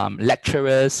own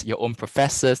lecturers, your own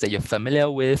professors that you're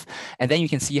familiar with, and then you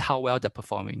can see how well they're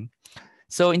performing.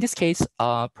 So in this case,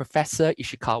 Professor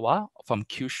Ishikawa from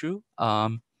Kyushu,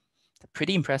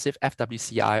 pretty impressive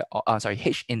FWCI,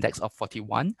 H index of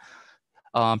 41.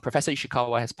 Professor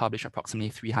Ishikawa has published approximately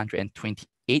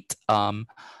 328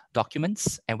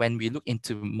 documents. And when we look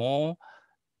into more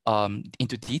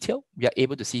into detail, we are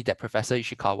able to see that Professor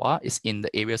Ishikawa is in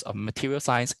the areas of material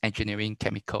science, engineering,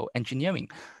 chemical engineering,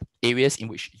 areas in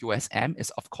which USM is,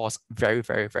 of course, very,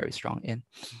 very, very strong in.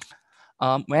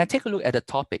 When I take a look at the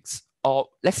topics, or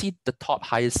let's see the top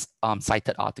highest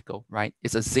cited article, right?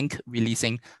 It's a zinc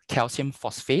releasing calcium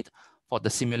phosphate for the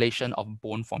simulation of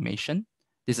bone formation.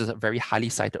 This is a very highly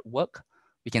cited work.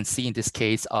 We can see in this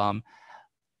case,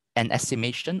 an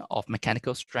estimation of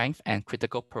mechanical strength and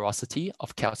critical porosity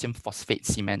of calcium phosphate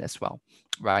cement as well,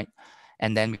 right?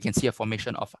 And then we can see a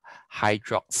formation of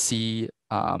hydroxy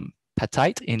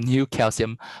peptide in new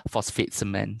calcium phosphate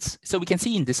cements. So we can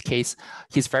see in this case,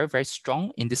 he's very, very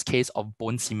strong in this case of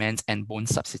bone cements and bone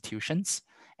substitutions.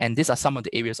 And these are some of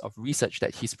the areas of research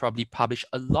that he's probably published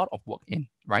a lot of work in,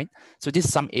 right? So these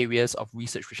are some areas of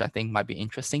research which I think might be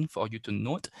interesting for you to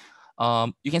note.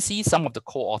 You can see some of the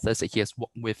co-authors that he has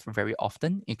worked with very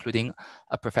often, including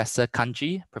Professor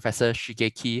Kanji, Professor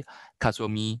Shigeki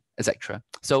Kazumi, etc.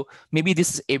 So maybe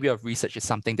this area of research is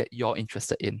something that you're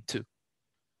interested in too.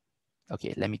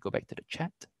 Okay, let me go back to the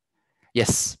chat.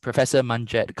 Yes, Professor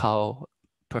Manjat Kao,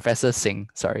 Professor Singh,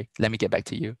 sorry, let me get back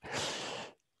to you.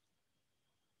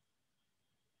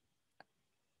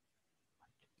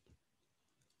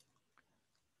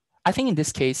 I think in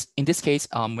this case,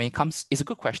 when it comes, it's a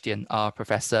good question,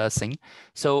 Professor Singh.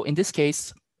 So in this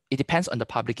case, it depends on the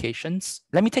publications.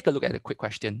 Let me take a look at a quick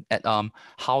question at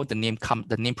how the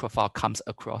name profile comes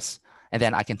across, and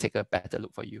then I can take a better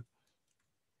look for you.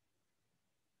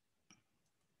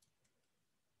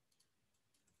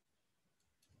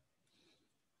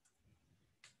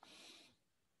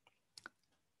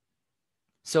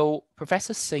 So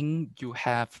Professor Singh, you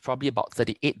have probably about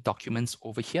 38 documents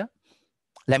over here.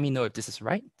 Let me know if this is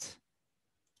right.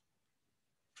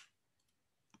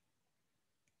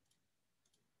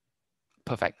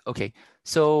 Perfect. Okay.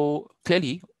 So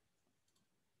clearly,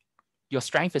 your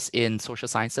strength is in social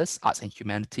sciences, arts and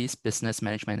humanities, business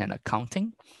management, and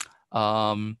accounting.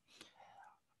 You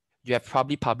have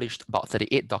probably published about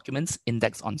 38 documents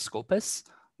indexed on Scopus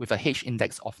with a H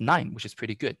index of 9, which is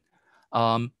pretty good.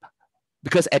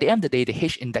 Because at the end of the day, the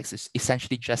H index is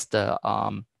essentially just the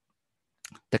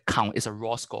count, is a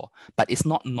raw score, but it's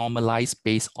not normalized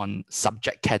based on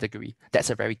subject category.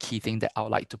 That's a very key thing that I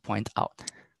would like to point out.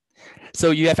 So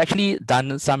you have actually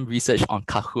done some research on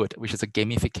Kahoot, which is a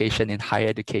gamification in higher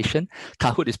education.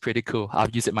 Kahoot is pretty cool.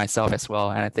 I've used it myself as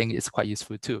well, and I think it's quite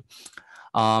useful too.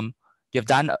 You've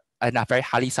done a very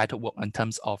highly cited work in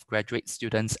terms of graduate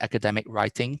students' academic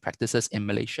writing practices in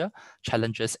Malaysia,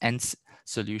 challenges and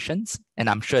solutions. And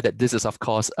I'm sure that this is, of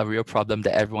course, a real problem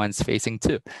that everyone's facing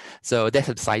too. So this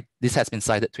has been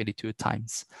cited 22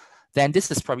 times. Then this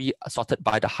is probably sorted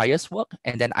by the highest work,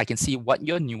 and then I can see what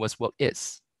your newest work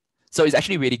is. So it's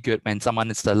actually really good when someone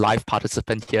is the live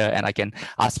participant here and I can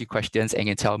ask you questions and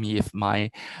can tell me if my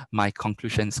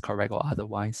conclusion is correct or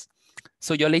otherwise.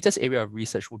 So your latest area of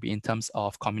research will be in terms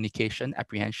of communication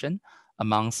apprehension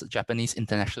amongst Japanese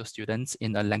international students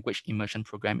in a language immersion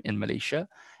program in Malaysia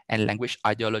and language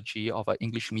ideology of an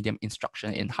English medium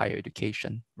instruction in higher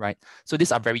education, right? So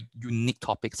these are very unique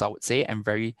topics, I would say, and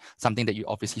very something that you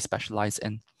obviously specialize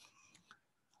in.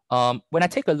 When I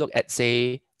take a look at,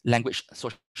 say, language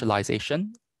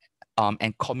socialization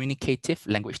and communicative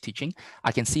language teaching,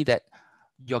 I can see that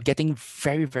you're getting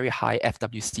very, very high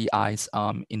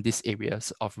FWCIs in these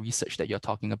areas of research that you're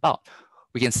talking about.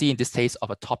 We can see in this case of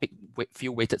a topic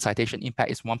field weighted citation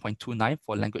impact is 1.29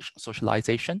 for language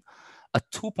socialization, a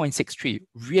 2.63,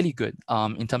 really good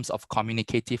in terms of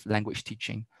communicative language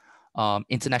teaching.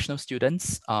 International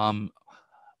students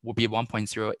will be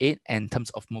 1.08, and in terms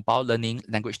of mobile learning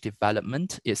language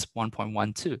development is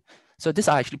 1.12. So these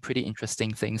are actually pretty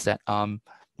interesting things that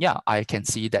yeah, I can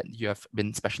see that you have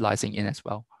been specializing in as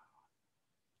well.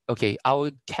 Okay, I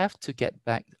will have to get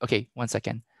back. Okay, one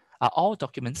second. Are all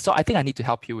documents? So I think I need to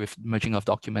help you with merging of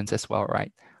documents as well,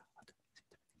 right?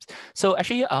 So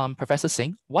actually, Professor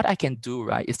Singh, what I can do,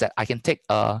 right, is that I can take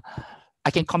I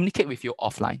can communicate with you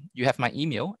offline. You have my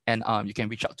email and you can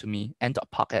reach out to me,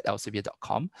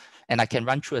 n.park@elsevier.com, and I can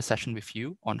run through a session with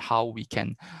you on how we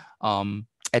can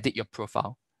edit your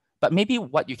profile. But maybe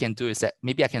what you can do is that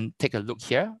maybe I can take a look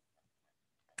here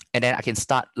and then I can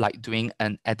start like doing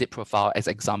an edit profile as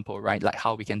example, right? Like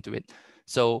how we can do it.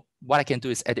 So what I can do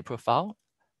is edit profile,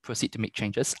 proceed to make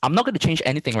changes. I'm not going to change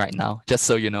anything right now, just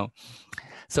so you know.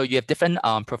 So you have different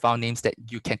profile names that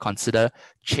you can consider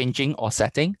changing or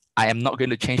setting. I am not going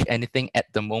to change anything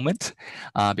at the moment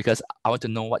because I want to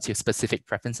know what your specific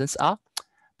preferences are.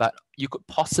 But you could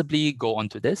possibly go on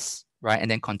to this, right?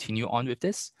 And then continue on with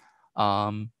this.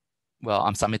 Well,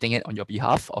 I'm submitting it on your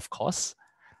behalf, of course.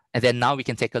 And then now we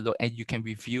can take a look and you can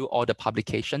review all the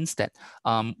publications that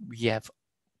we have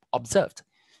observed.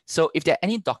 So if there are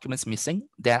any documents missing,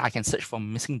 then I can search for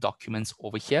missing documents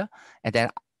over here. And then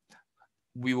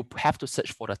we will have to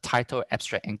search for the title,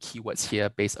 abstract, and keywords here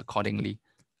based accordingly.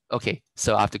 Okay,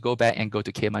 so I have to go back and go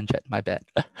to Kmanjet, my bad.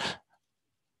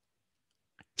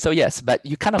 So yes, but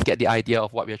you kind of get the idea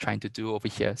of what we're trying to do over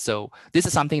here. So this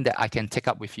is something that I can take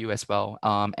up with you as well.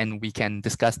 And we can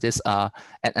discuss this at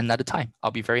another time.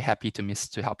 I'll be very happy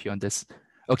to help you on this.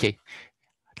 Okay.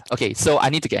 Okay, so I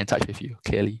need to get in touch with you,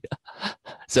 clearly.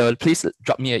 So please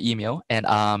drop me an email and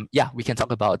yeah, we can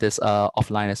talk about this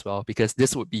offline as well, because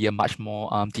this would be a much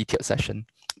more detailed session.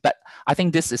 But I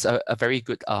think this is a very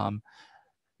good,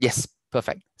 yes,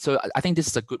 perfect. So I think this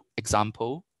is a good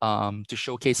example to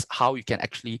showcase how you can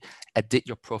actually edit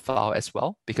your profile as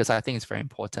well, because I think it's very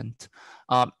important.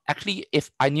 Actually,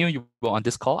 if I knew you were on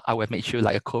this call, I would have made you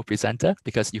like a co-presenter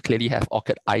because you clearly have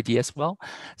ORCID ID as well.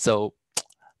 So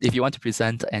if you want to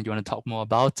present and you want to talk more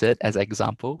about it as an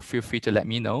example, feel free to let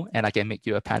me know and I can make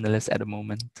you a panelist at the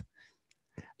moment.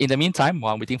 In the meantime,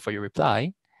 while I'm waiting for your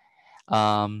reply,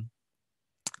 there's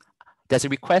a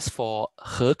request for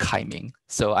He Kaiming.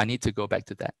 So I need to go back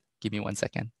to that. Give me 1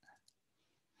 second.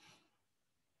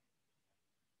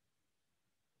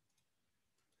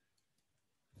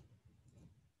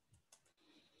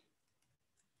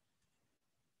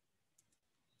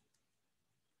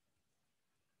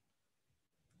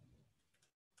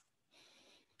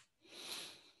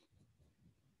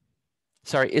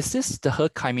 Sorry, is this the He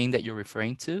Kaiming that you're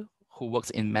referring to, who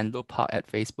works in Menlo Park at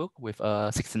Facebook with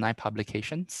 69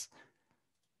 publications?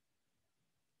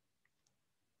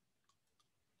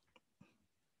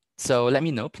 So let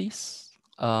me know, please.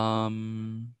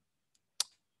 Rotimi,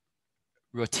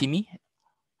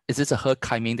 is this a He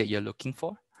Kaiming that you're looking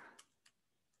for?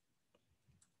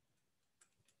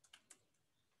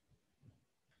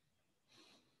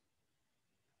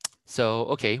 So,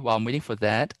 okay, while I'm waiting for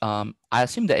that, I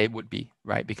assume that it would be,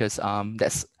 right? Because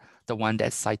that's the one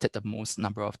that's cited the most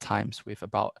number of times with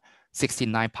about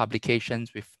 69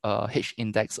 publications with a H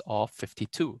index of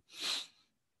 52.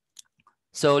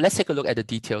 So let's take a look at the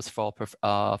details for He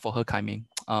Kaiming.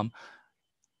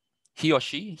 He or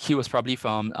she was probably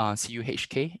from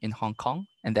CUHK in Hong Kong,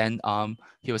 and then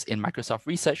he was in Microsoft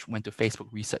Research, went to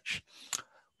Facebook Research.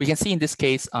 We can see in this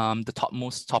case, the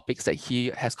topmost topics that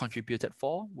he has contributed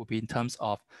for will be in terms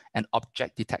of an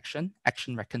object detection,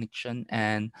 action recognition,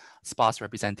 and sparse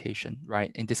representation,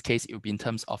 right? In this case, it will be in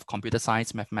terms of computer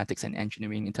science, mathematics, and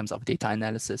engineering in terms of data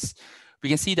analysis. We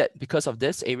can see that because of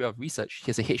this area of research,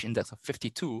 he has a H index of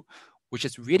 52, which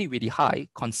is really, really high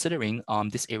considering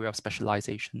this area of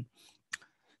specialization.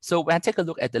 So when I take a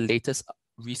look at the latest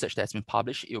research that's been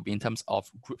published, it will be in terms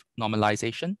of group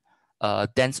normalization,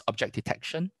 dense object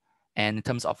detection, and in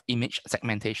terms of image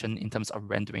segmentation, in terms of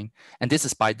rendering. And this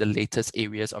is by the latest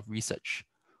areas of research.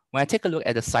 When I take a look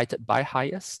at the cited by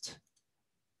highest,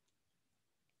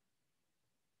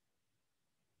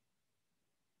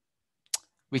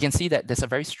 we can see that there's a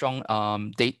very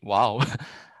strong date. Wow.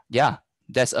 Yeah,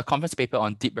 there's a conference paper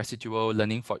on deep residual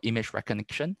learning for image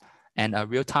recognition and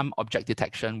real-time object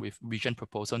detection with region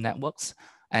proposal networks,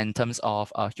 and in terms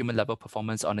of human level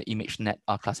performance on the ImageNet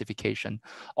classification.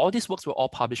 All these works were all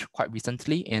published quite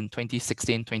recently in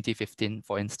 2016, 2015,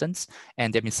 for instance,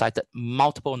 and they've been cited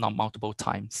multiple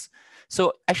times.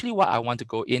 So actually what I want to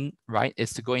go in, right,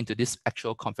 is to go into this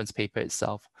actual conference paper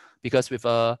itself, because with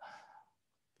a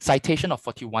citation of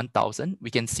 41,000, we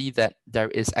can see that there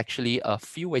is actually a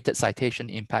field weighted citation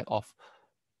impact of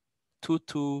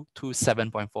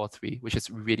 2227.43, which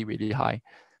is really, really high.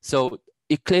 So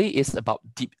it clearly is about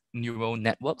deep neural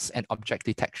networks and object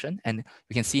detection. And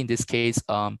we can see in this case,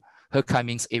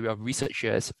 He-Kai-Ming's area of research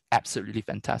here is absolutely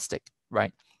fantastic,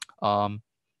 right?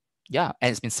 Yeah, and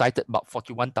it's been cited about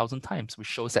 41,000 times, which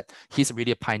shows that he's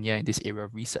really a pioneer in this area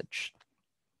of research.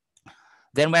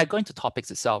 Then when I go into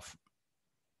topics itself,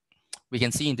 we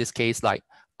can see in this case, like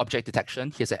object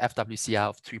detection, here's a FWCI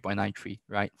of 3.93,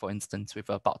 right? For instance, with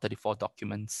about 34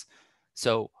 documents.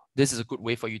 So this is a good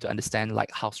way for you to understand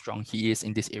like how strong he is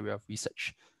in this area of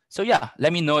research. So yeah,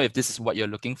 let me know if this is what you're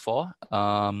looking for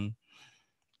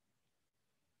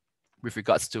with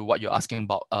regards to what you're asking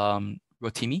about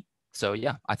Rotimi. So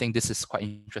yeah, I think this is quite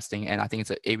interesting, and I think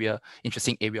it's an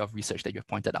interesting area of research that you've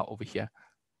pointed out over here.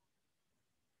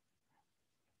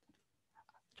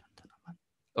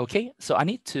 Okay, so I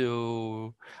need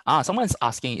to, someone's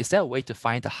asking, is there a way to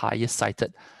find the highest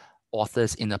cited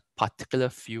authors in a particular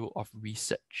field of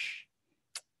research?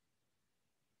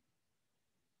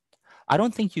 I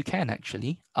don't think you can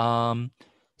actually.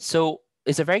 So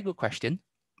it's a very good question.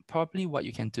 Probably what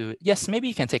you can do, yes, maybe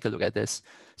you can take a look at this.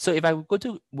 So if I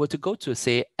were to go to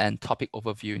say an topic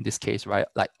overview in this case, right,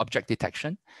 like object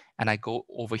detection, and I go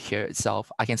over here itself,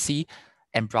 I can see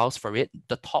and browse for it,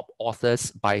 the top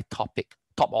authors by topic,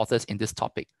 top authors in this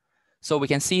topic. So we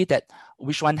can see that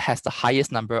which one has the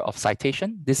highest number of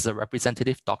citation. This is a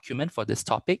representative document for this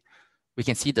topic. We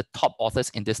can see the top authors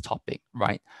in this topic,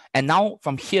 right? And now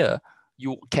from here,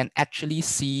 you can actually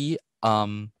see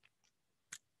who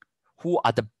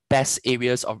are the best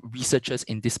areas of researchers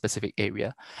in this specific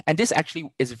area. And this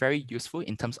actually is very useful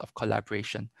in terms of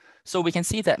collaboration. So we can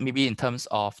see that maybe in terms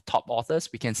of top authors,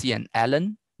 we can see an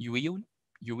Alan Yui.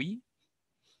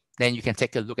 Then you can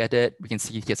take a look at it. We can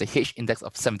see here's a H index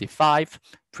of 75,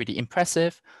 pretty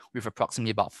impressive, with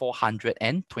approximately about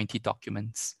 420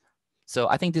 documents. So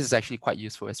I think this is actually quite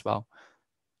useful as well.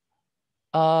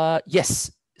 Yes,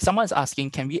 someone's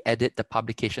asking, can we edit the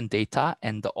publication data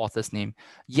and the author's name?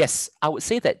 Yes, I would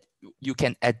say that you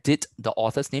can edit the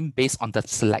author's name based on the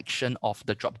selection of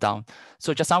the dropdown.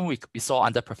 So just now we saw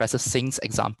under Professor Singh's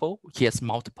example, he has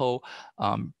multiple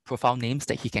profile names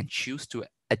that he can choose to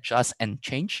adjust and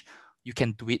change. You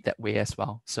can do it that way as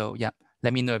well. So yeah,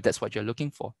 let me know if that's what you're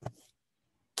looking for.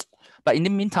 But in the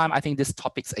meantime, I think this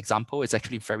topic's example is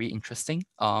actually very interesting.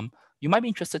 You might be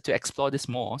interested to explore this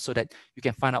more so that you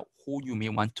can find out who you may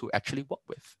want to actually work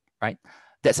with, right?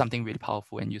 That's something really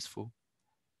powerful and useful.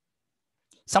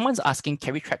 Someone's asking,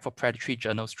 can we track for predatory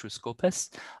journals through Scopus?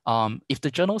 If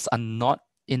the journals are not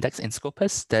indexed in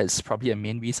Scopus, there's probably a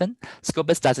main reason.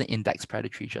 Scopus doesn't index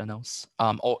predatory journals.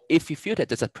 Or if you feel that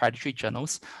there's a predatory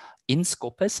journals in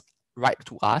Scopus, write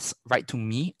to us, write to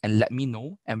me, and let me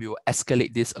know, and we will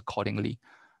escalate this accordingly.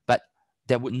 But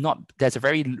there's a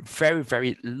very, very,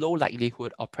 very low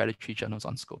likelihood of predatory journals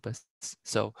on Scopus.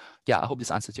 So yeah, I hope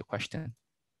this answers your question.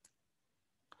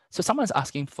 So someone's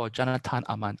asking for Jonathan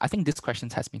Aman. I think this question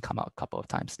has been come out a couple of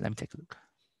times. Let me take a look.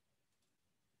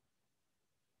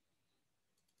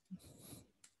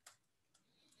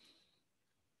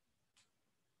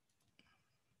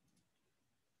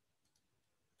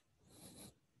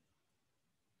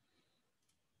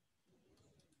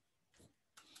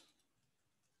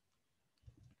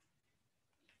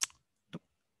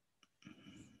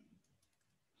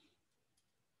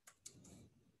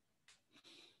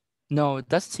 No, it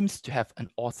doesn't seem to have an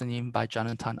author name by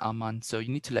Jonathan Aman. So you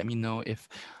need to let me know if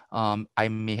I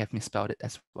may have misspelled it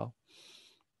as well.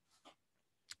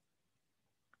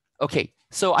 Okay,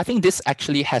 so I think this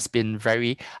actually has been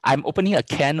I'm opening a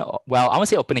can, well, I won't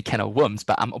say opening a can of worms,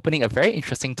 but I'm opening a very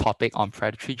interesting topic on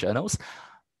predatory journals.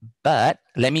 But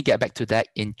let me get back to that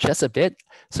in just a bit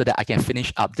so that I can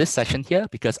finish up this session here,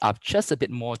 because I have just a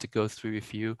bit more to go through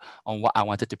with you on what I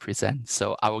wanted to present.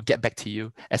 So I will get back to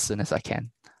you as soon as I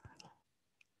can.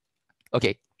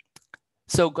 Okay,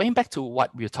 So going back to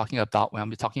what we were talking about when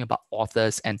we're talking about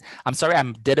authors, and I'm sorry I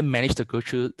didn't manage to go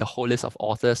through the whole list of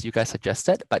authors you guys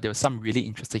suggested, but there were some really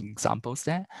interesting examples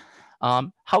there.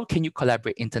 How can you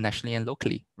collaborate internationally and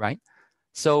locally, right?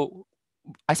 So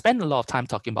I spend a lot of time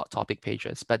talking about topic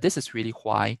pages, but this is really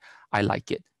why I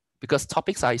like it. Because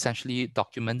topics are essentially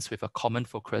documents with a common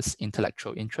focus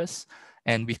intellectual interest,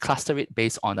 and we cluster it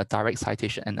based on a direct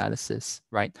citation analysis,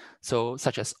 right? So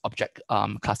such as object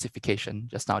classification,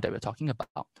 just now that we're talking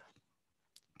about.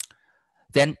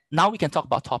 Then now we can talk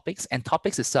about topics, and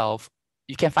topics itself,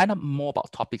 you can find out more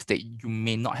about topics that you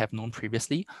may not have known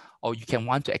previously, or you can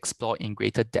want to explore in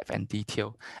greater depth and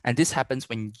detail. And this happens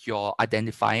when you're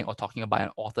identifying or talking about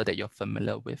an author that you're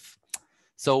familiar with.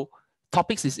 So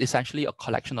topics is essentially a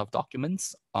collection of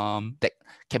documents that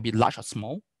can be large or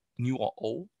small, new or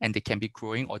old, and they can be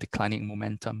growing or declining in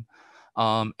momentum.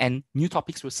 And new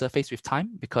topics will surface with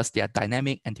time because they are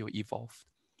dynamic and they will evolve,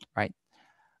 right?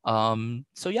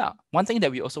 So yeah, one thing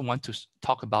that we also want to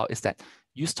talk about is that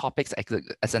use topics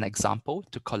as an example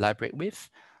to collaborate with.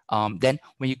 Then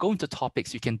when you go into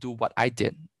topics, you can do what I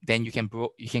did. Then you can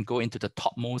go into the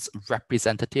topmost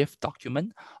representative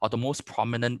document or the most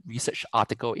prominent research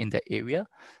article in that area.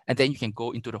 And then you can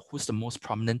go into who's the most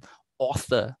prominent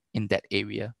author in that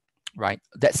area, right?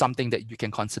 That's something that you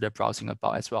can consider browsing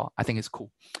about as well. I think it's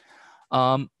cool.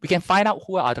 We can find out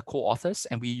who are the co-authors,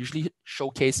 and we usually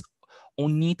showcase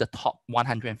only the top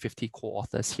 150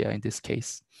 co-authors here in this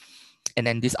case. And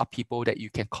then these are people that you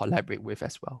can collaborate with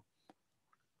as well.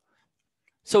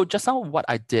 So just now what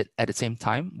I did at the same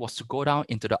time was to go down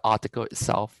into the article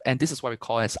itself. And this is what we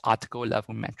call as article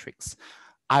level metrics.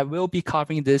 I will be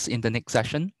covering this in the next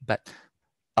session, but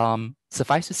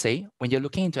suffice to say, when you're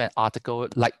looking into an article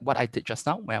like what I did just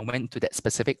now, when I went into that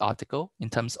specific article in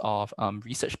terms of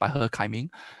research by He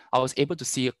Kai-ming, I was able to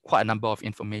see quite a number of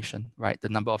information, right? The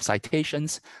number of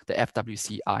citations, the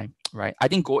FWCI, right? I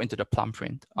didn't go into the plum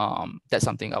print. That's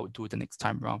something I would do the next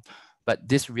time around. But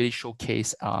this really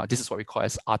showcased, this is what we call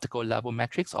as article level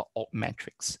metrics or alt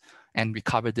metrics. And we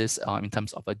cover this in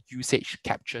terms of a usage,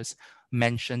 captures,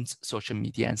 mentions, social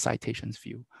media, and citations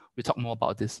view. We'll talk more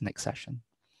about this next session.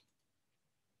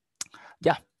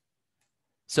 Yeah.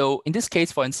 So in this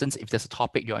case, for instance, if there's a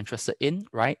topic you're interested in,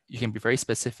 right, you can be very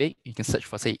specific. You can search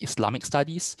for, say, Islamic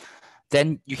studies.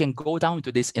 Then you can go down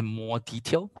into this in more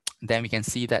detail. Then we can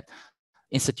see that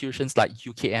institutions like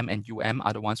UKM and UM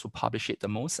are the ones who publish it the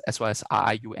most, as well as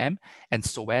RIUM and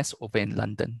SOAS over in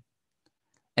London.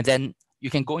 And then you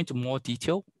can go into more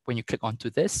detail when you click onto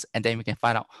this, and then we can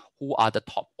find out who are the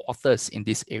top authors in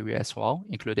this area as well,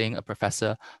 including a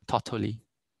Professor Totoli.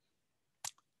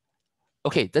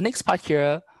 Okay, the next part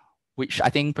here, which I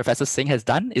think Professor Singh has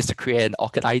done, is to create an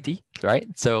ORCID ID, right?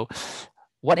 So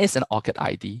what is an ORCID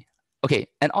ID? Okay,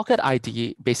 an ORCID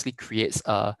ID basically creates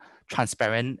a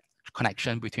transparent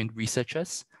connection between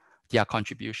researchers, their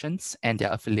contributions, and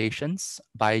their affiliations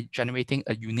by generating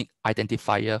a unique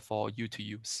identifier for you to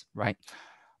use, right?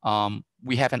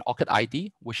 We have an ORCID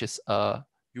ID, which is a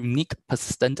unique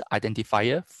persistent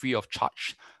identifier free of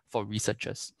charge for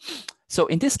researchers. So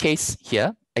in this case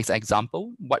here, as an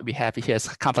example, what we have here is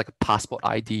kind of like a passport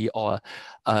ID or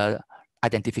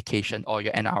identification or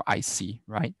your NRIC,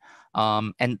 right?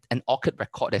 And an ORCID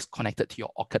record that's connected to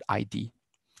your ORCID ID.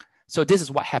 So this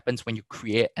is what happens when you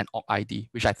create an ORCID ID,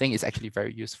 which I think is actually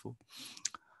very useful.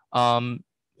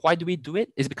 Why do we do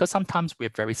it? It's because sometimes we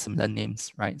have very similar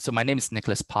names, right? So my name is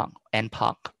Nicholas Pak, N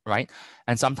Park, right?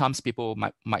 And sometimes people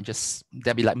might just,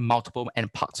 there'll be like multiple N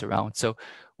Parks around. So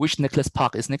which Nicholas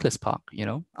Pak is Nicholas Pak, you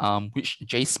know? Which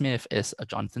J Smith is a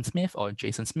Jonathan Smith or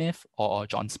Jason Smith or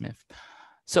John Smith.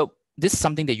 So this is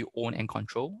something that you own and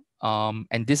control.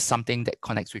 And this is something that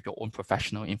connects with your own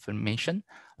professional information,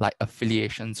 like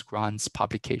affiliations, grants,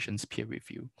 publications, peer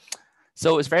review.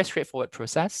 So it's a very straightforward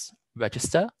process.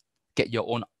 Register, get your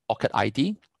own ORCID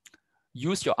ID,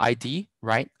 use your ID,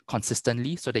 right,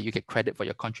 consistently so that you get credit for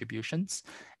your contributions,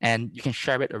 and you can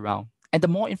share it around. And the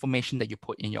more information that you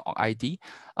put in your ORCID ID,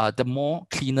 the more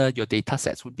cleaner your data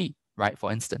sets would be, right,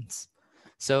 for instance.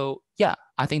 So yeah,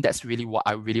 I think that's really what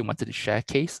I really wanted to share,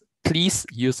 Case. Please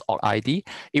use ORCID ID.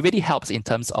 It really helps in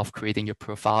terms of creating your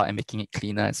profile and making it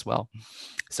cleaner as well.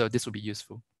 So this will be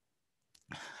useful.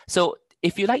 So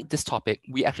if you like this topic,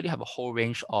 we actually have a whole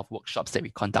range of workshops that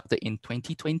we conducted in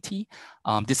 2020.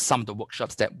 This is some of the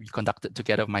workshops that we conducted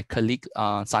together with my colleague,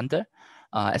 Sander,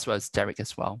 as well as Derek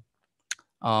as well.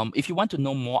 If you want to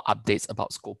know more updates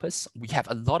about Scopus, we have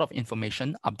a lot of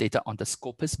information updated on the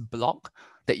Scopus blog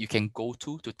that you can go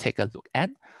to take a look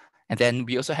at. And then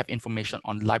we also have information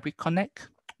on Library Connect,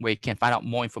 where you can find out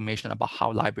more information about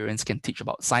how librarians can teach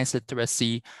about science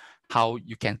literacy, how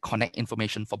you can connect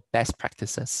information for best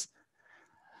practices.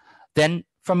 Then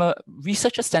from a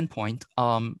researcher standpoint,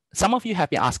 some of you have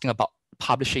been asking about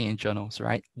publishing in journals,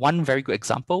 right? One very good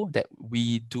example that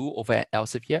we do over at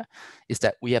Elsevier is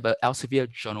that we have an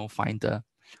Elsevier journal finder.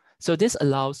 So this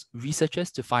allows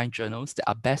researchers to find journals that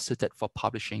are best suited for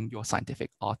publishing your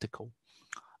scientific article.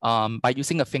 By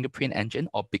using a fingerprint engine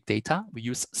or big data, we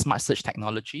use smart search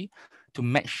technology to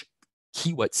match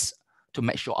keywords to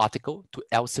match your article to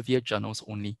Elsevier journals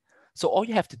only. So all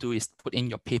you have to do is put in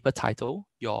your paper title,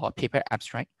 your paper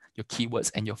abstract, your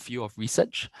keywords, and your field of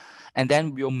research, and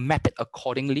then we'll map it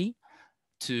accordingly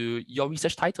to your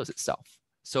research titles itself.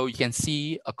 So you can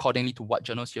see accordingly to what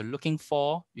journals you're looking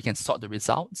for, you can sort the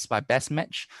results by best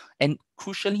match. And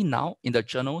crucially now, in the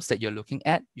journals that you're looking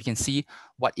at, you can see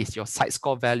what is your site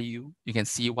score value, you can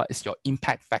see what is your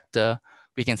impact factor,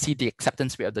 we can see the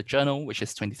acceptance rate of the journal, which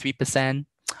is 23%,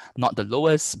 not the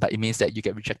lowest, but it means that you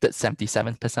get rejected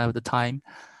 77% of the time.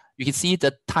 You can see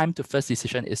the time to first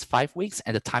decision is 5 weeks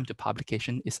and the time to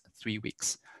publication is 3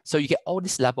 weeks. So you get all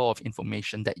this level of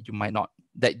information that you might not,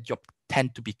 that you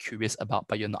tend to be curious about,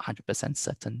 but you're not 100%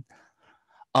 certain.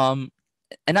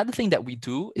 Another thing that we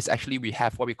do is actually we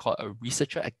have what we call a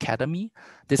Researcher Academy.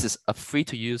 This is a free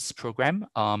to use program.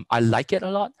 I like it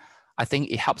a lot. I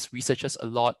think it helps researchers a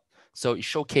lot. So it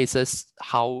showcases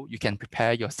how you can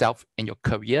prepare yourself in your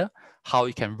career, how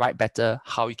you can write better,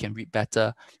 how you can read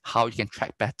better, how you can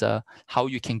track better, how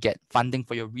you can get funding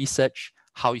for your research,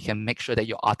 how you can make sure that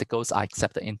your articles are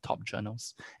accepted in top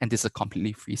journals. And this is a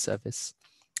completely free service.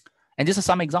 And these are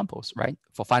some examples, right?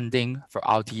 For funding, for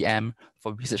RDM,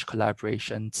 for research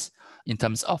collaborations, in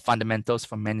terms of fundamentals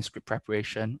for manuscript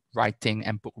preparation, writing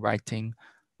and book writing,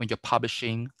 when you're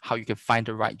publishing, how you can find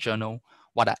the right journal,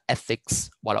 what are ethics,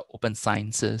 what are open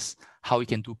sciences, how you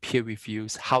can do peer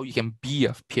reviews, how you can be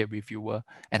a peer reviewer,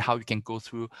 and how you can go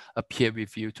through a peer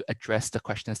review to address the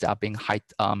questions that are being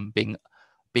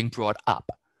brought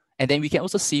up. And then we can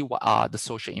also see what are the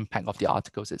social impact of the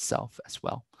articles itself as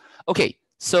well. Okay,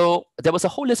 so there was a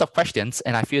whole list of questions,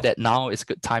 and I feel that now is a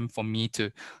good time for me to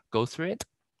go through it.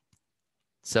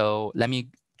 So let me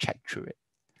check through it.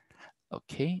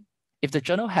 Okay. If the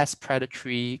journal has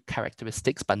predatory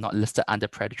characteristics but not listed under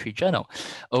predatory journal.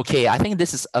 Okay, I think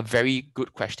this is a very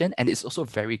good question, and it's also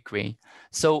very gray.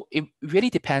 So it really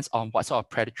depends on what sort of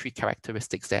predatory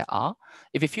characteristics there are.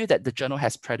 If you feel that the journal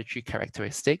has predatory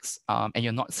characteristics and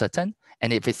you're not certain,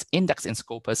 and if it's indexed in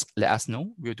Scopus, let us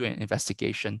know. We'll do an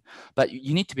investigation. But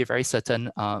you need to be very certain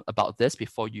about this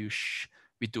before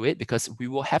we do it, because we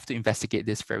will have to investigate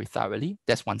this very thoroughly.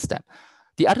 That's one step.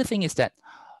 The other thing is that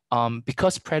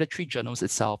because predatory journals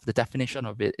itself, the definition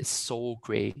of it is so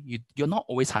gray, you're not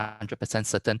always 100%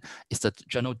 certain, is the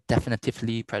journal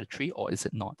definitively predatory or is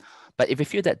it not? But if you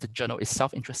feel that the journal is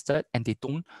self-interested and they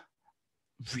don't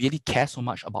really care so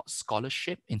much about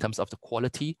scholarship in terms of the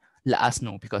quality, let us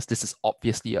know, because this is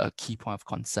obviously a key point of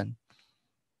concern.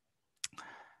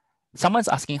 Someone's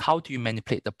asking, how do you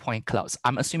manipulate the point clouds?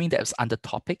 I'm assuming that it's under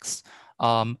topics.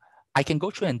 I can go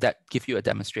through and give you a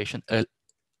demonstration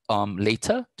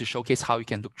later to showcase how you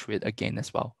can look through it again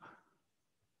as well.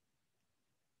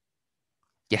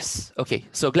 Yes, okay,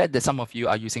 so glad that some of you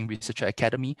are using Researcher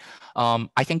Academy.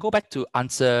 I can go back to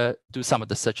do some of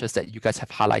the searches that you guys have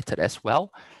highlighted as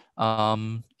well,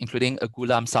 including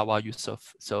Agulam Sawa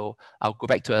Yusuf. So I'll go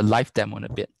back to a live demo in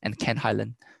a bit, and Ken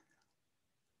Highland.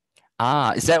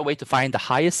 Is there a way to find the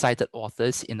highest cited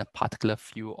authors in a particular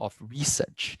field of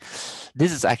research?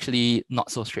 This is actually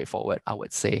not so straightforward, I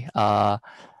would say.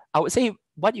 I would say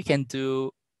what you can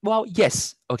do, well,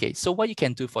 yes. Okay, so what you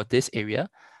can do for this area,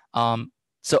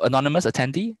 so anonymous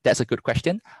attendee, that's a good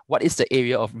question. What is the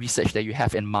area of research that you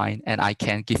have in mind? And I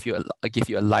can give you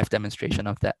a live demonstration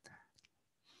of that.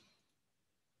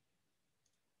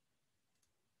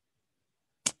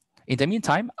 In the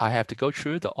meantime, I have to go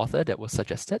through the author that was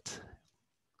suggested.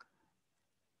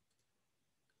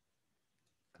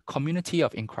 Community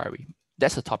of inquiry.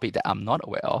 That's a topic that I'm not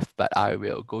aware of, but I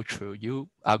will go through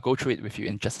I'll go through it with you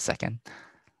in just a second.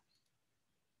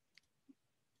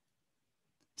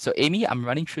 So Amy, I'm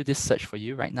running through this search for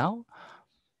you right now.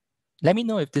 Let me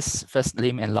know if this first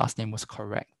name and last name was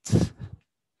correct.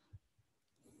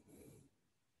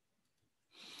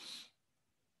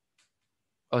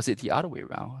 Or is it the other way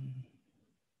around?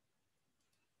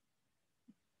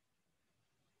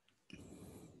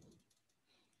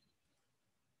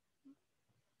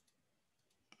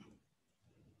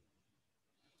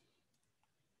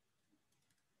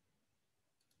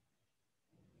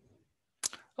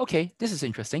 Okay, this is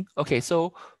interesting. Okay,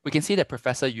 so we can see that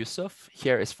Professor Yusuf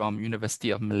here is from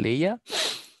University of Malaya.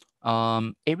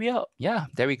 Area, yeah,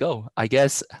 there we go. I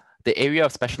guess The area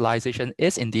of specialization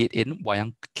is indeed in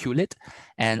wayang kulit,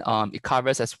 and it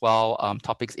covers as well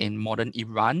topics in modern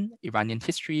Iran, Iranian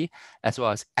history, as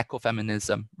well as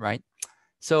ecofeminism, right?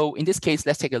 So in this case,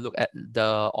 let's take a look at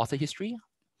the author history.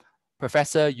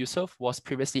 Professor Yusuf was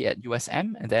previously at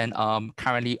USM, and then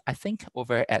currently, I think,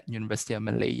 over at University of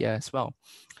Malaya as well.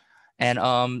 And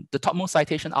the topmost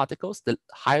citation articles, the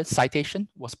highest citation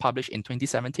was published in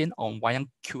 2017 on wayang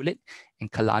kulit in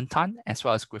Kelantan, as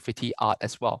well as graffiti art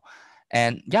as well.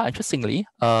 And yeah, interestingly,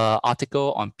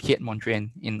 article on Piet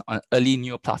Mondrian in early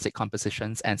neoplastic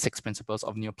compositions and 6 principles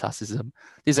of neoplasticism.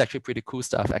 This is actually pretty cool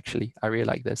stuff, actually. I really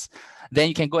like this. Then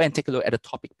you can go and take a look at the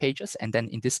topic pages. And then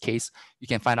in this case, you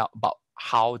can find out about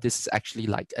how this is actually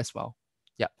like as well.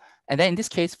 Yeah. And then in this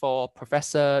case, for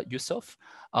Professor Yusuf,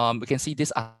 we can see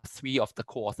these are 3 of the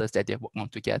co-authors that they're working on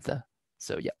together.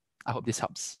 So yeah, I hope this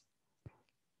helps.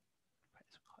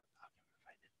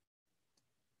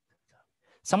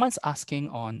 Someone's asking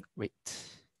on, wait,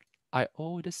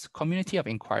 this community of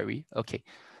inquiry. Okay,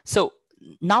 so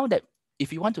now that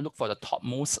if you want to look for the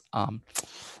topmost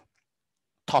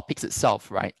topics itself,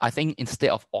 right? I think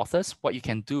instead of authors, what you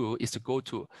can do is to go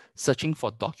to searching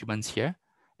for documents here.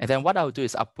 And then what I'll do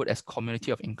is I'll put as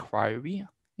community of inquiry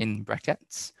in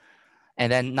brackets.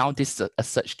 And then now this is a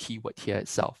search keyword here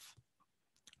itself,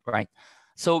 right?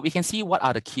 So we can see what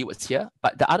are the keywords here.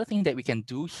 But the other thing that we can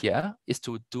do here is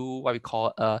to do what we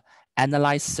call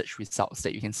analyze search results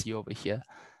that you can see over here.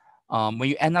 When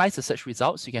you analyze the search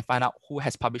results, you can find out who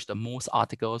has published the most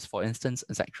articles, for instance,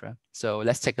 etc. So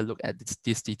let's take a look at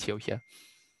this detail here.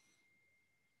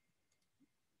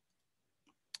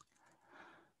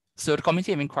 So the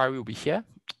community of inquiry will be here,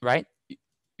 right?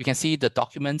 You can see the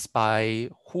documents by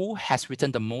who has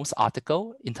written the most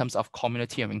article in terms of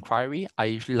community of inquiry. I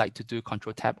usually like to do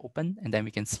Control Tab open, and then we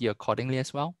can see accordingly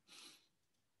as well.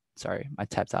 Sorry, my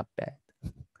tabs are bad.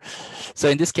 So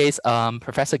in this case,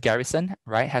 Professor Garrison,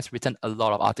 right, has written a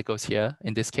lot of articles here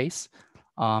in this case.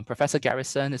 Professor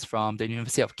Garrison is from the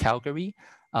University of Calgary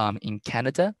in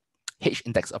Canada. H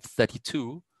index of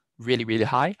 32, really, really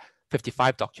high.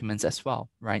 55 documents as well,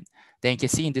 right? Then you can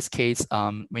see in this case,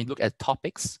 when you look at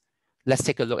topics, let's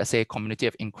take a look at, say, community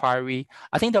of inquiry.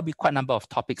 I think there'll be quite a number of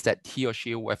topics that he or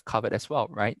she will have covered as well,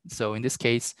 right? So in this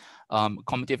case,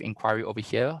 community of inquiry over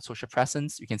here, social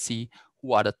presence, you can see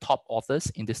who are the top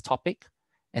authors in this topic.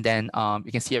 And then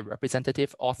you can see a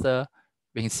representative author.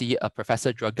 We can see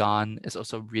Professor Dragan is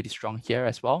also really strong here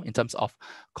as well in terms of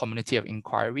community of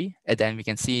inquiry. And then we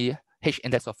can see H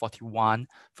index of 41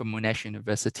 from Monash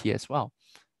University as well.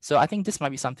 So I think this might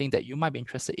be something that you might be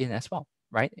interested in as well,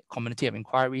 right? Community of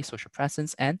inquiry, social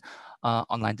presence, and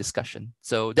online discussion.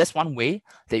 So that's one way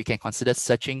that you can consider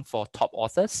searching for top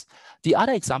authors. The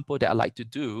other example that I like to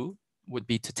do would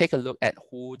be to take a look at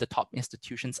who the top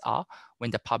institutions are when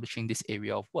they're publishing this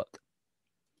area of work.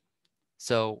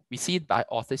 So we see it by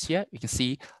authors here. We can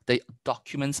see the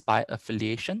documents by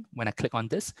affiliation. When I click on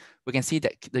this, we can see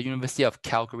that the University of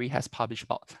Calgary has published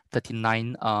about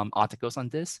 39 articles on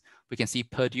this. We can see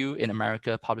Purdue in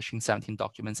America publishing 17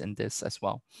 documents in this as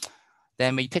well.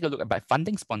 Then when you take a look at by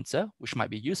funding sponsor, which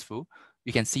might be useful,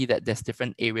 you can see that there's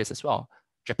different areas as well.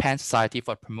 Japan Society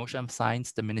for Promotion of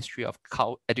Science, the Ministry of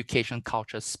Education,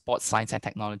 Culture, Sports, Science and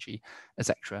Technology,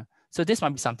 etc. So this might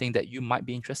be something that you might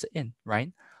be interested in,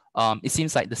 right? It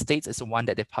seems like the States is the one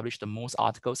that they published the most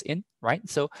articles in, right?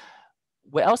 So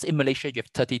where else in Malaysia you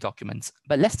have 30 documents,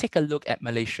 but let's take a look at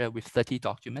Malaysia with 30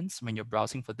 documents when you're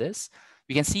browsing for this.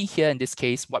 You can see here in this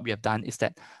case, what we have done is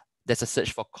that there's a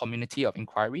search for community of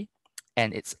inquiry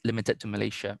and it's limited to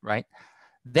Malaysia, right?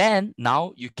 Then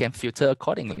now you can filter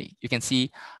accordingly. You can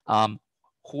see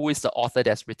who is the author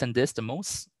that's written this the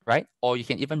most, right? Or you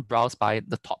can even browse by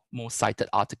the top most cited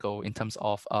article in terms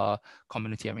of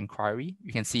community of inquiry.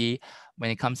 You can see when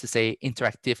it comes to, say,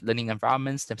 interactive learning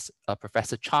environments, there's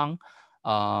Professor Chang.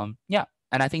 Yeah,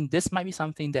 and I think this might be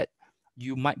something that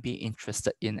you might be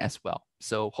interested in as well.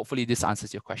 So hopefully this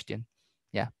answers your question.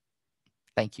 Yeah,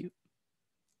 thank you.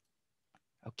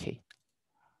 Okay.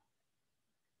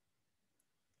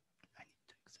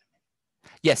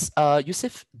 Yes,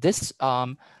 Yusuf, this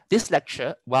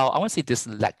lecture, well, I won't say this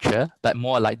lecture, but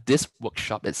more like this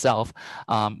workshop itself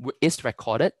is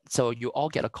recorded. So you all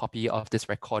get a copy of this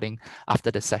recording after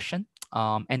the session.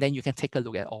 And then you can take a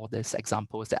look at all these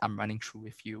examples that I'm running through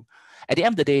with you. At the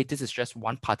end of the day, this is just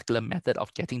one particular method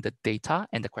of getting the data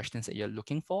and the questions that you're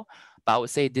looking for. But I would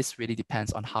say this really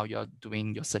depends on how you're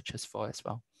doing your searches for as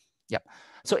well. Yep.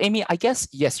 So Amy, I guess,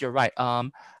 yes, you're right. I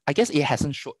guess it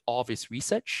hasn't showed all of its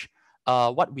research.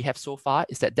 What we have so far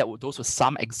is that those were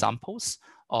some examples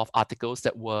of articles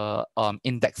that were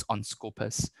indexed on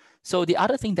Scopus. So the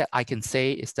other thing that I can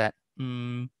say is that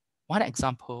one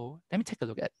example, let me take a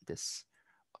look at this.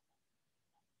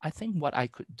 I think what I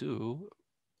could do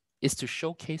is to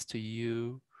showcase to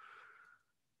you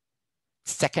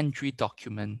secondary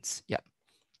documents. Yeah.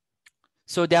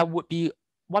 So there would be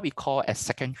what we call as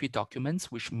secondary documents,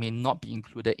 which may not be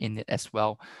included in it as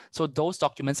well. So those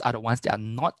documents are the ones that are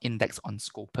not indexed on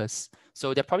Scopus.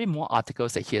 So there are probably more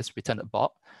articles that he has written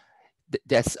about.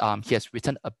 He has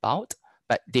written about,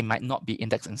 but they might not be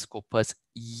indexed in Scopus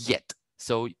yet.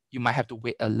 So you might have to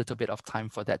wait a little bit of time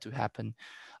for that to happen.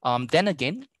 Then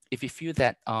again, if you feel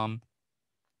that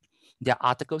there are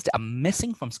articles that are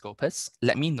missing from Scopus,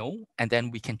 let me know, and then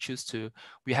we can choose to,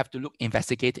 we have to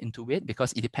investigate into it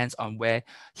because it depends on where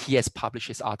he has published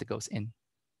his articles in.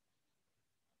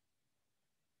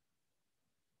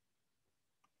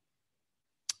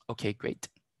 Okay, great.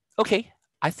 Okay,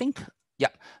 I think, yeah,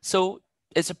 so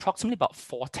it's approximately about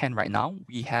 4:10 right now.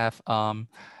 We have,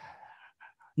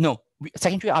 no,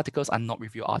 secondary articles are not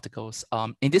review articles.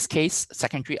 In this case,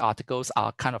 secondary articles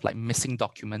are kind of like missing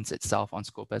documents itself on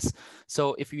Scopus.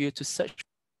 So if you were to search,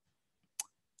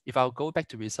 if I'll go back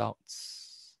to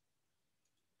results,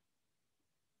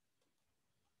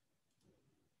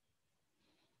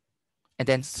 and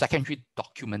then secondary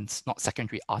documents, not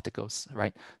secondary articles,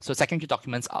 right? So secondary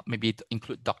documents are maybe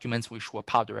include documents which were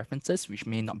part of the references, which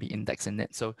may not be indexed in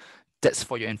it. So that's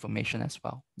for your information as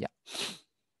well. Yeah.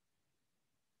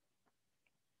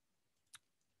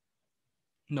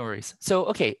 No worries. So,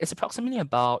 okay, it's approximately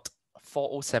about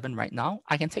 4:07 right now.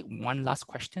 I can take one last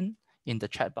question in the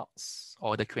chat box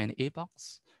or the Q&A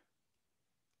box.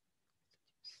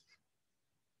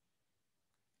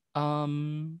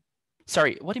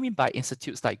 Sorry, what do you mean by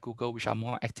institutes like Google, which are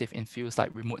more active in fields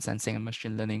like remote sensing and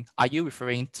machine learning? Are you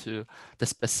referring to the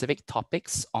specific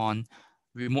topics on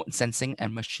remote sensing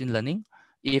and machine learning?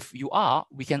 If you are,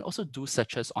 we can also do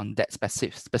searches on that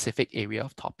specific area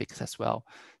of topics as well.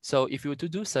 So if you were to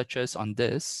do searches on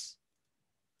this,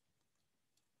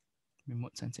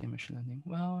 remote sensing and machine learning,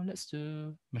 well, let's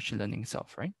do machine learning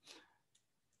itself, right?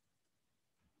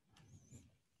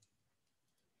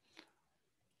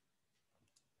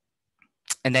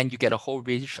 And then you get a whole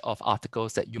range of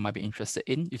articles that you might be interested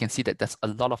in. You can see that there's a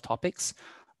lot of topics.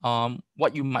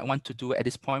 What you might want to do at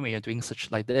this point when you're doing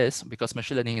such like this, because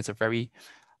machine learning is a very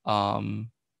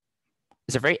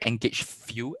engaged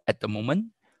field at the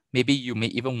moment. Maybe you may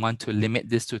even want to limit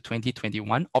this to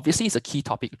 2021. Obviously, it's a key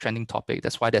topic, a trending topic.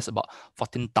 That's why there's about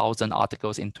 14,000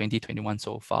 articles in 2021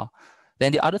 so far.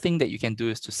 Then the other thing that you can do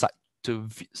is to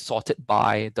sort it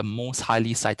by the most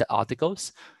highly cited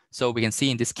articles. So we can see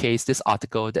in this case, this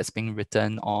article that's being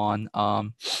written on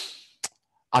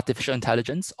artificial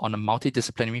intelligence on a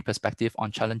multidisciplinary perspective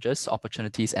on challenges,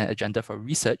 opportunities, and agenda for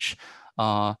research.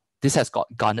 This has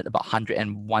garnered about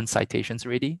 101 citations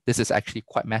already. This is actually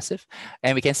quite massive.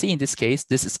 And we can see in this case,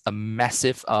 this is a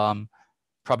massive,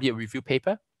 probably a review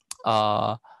paper.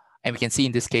 And we can see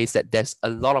in this case that there's a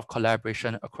lot of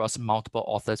collaboration across multiple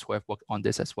authors who have worked on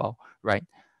this as well, right?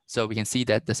 So we can see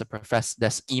that there's a professor,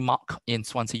 there's EMARC in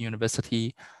Swansea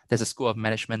University, there's a School of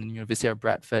Management in the University of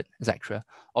Bradford, etc.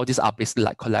 All these are basically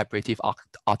like collaborative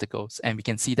articles. And we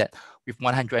can see that with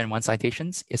 101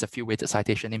 citations, it's a field weighted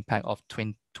citation impact of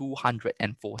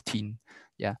 214.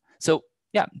 Yeah. So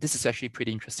yeah, this is actually a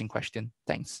pretty interesting question.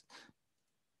 Thanks.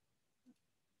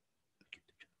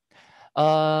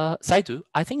 Saidu,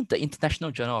 I think the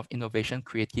International Journal of Innovation,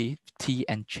 Creativity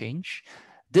and Change,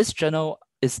 this journal,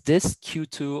 is this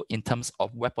Q2 in terms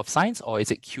of Web of Science or is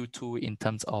it Q2 in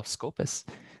terms of Scopus?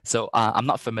 So I'm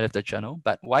not familiar with the journal,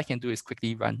 but what I can do is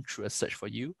quickly run through a search for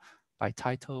you by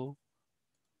title.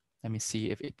 Let me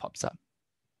see if it pops up.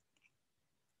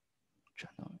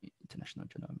 Journal, International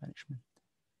Journal of Management.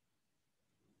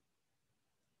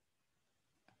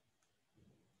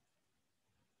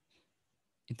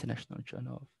 International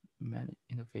Journal of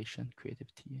Innovation,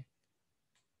 Creativity.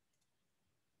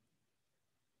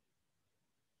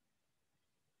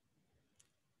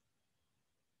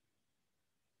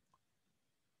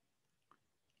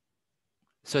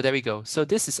 So there we go. So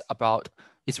this is about,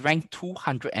 it's ranked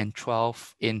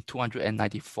 212 in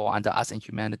 294 under Arts and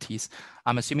Humanities.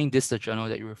 I'm assuming this is the journal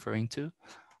that you're referring to.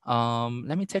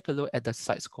 Let me take a look at the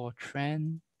site score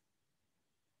trend.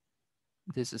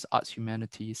 This is Arts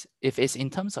Humanities. If it's in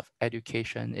terms of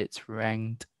education, it's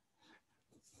ranked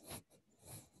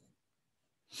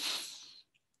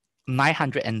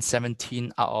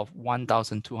 917 out of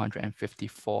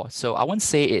 1,254. So I won't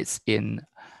say it's in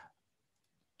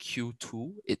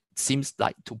Q2. It seems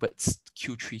like towards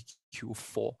Q3,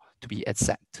 Q4 to be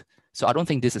exact. So I don't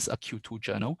think this is a Q2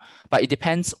 journal, but it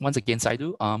depends, once again,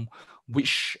 Saidu,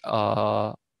 which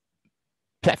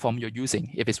platform you're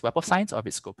using, if it's Web of Science or if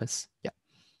it's Scopus. Yeah.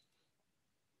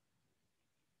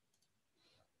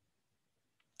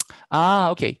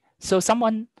 Okay. So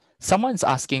someone's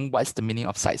asking, what's the meaning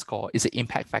of site score? Is it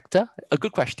impact factor? A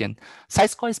good question. Site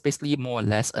score is basically more or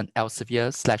less an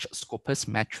Elsevier / Scopus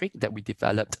metric that we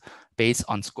developed based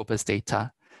on Scopus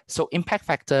data. So impact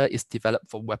factor is developed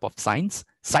for Web of Science.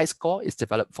 Site score is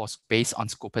developed based on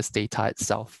Scopus data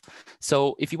itself.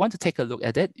 So if you want to take a look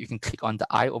at it, you can click on the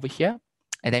eye over here,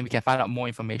 and then we can find out more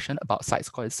information about site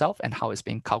score itself and how it's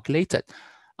being calculated.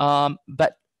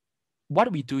 But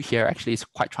what we do here actually is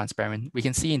quite transparent. We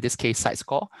can see in this case, site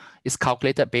score is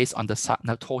calculated based on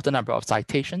the total number of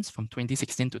citations from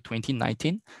 2016 to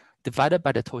 2019, divided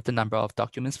by the total number of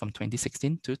documents from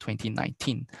 2016 to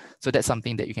 2019. So that's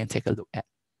something that you can take a look at.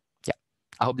 Yeah,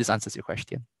 I hope this answers your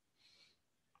question.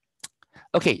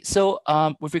 Okay, so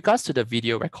with regards to the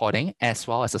video recording as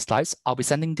well as the slides, I'll be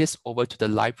sending this over to the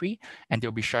library and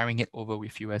they'll be sharing it over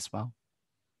with you as well.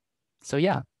 So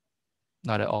yeah,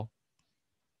 not at all.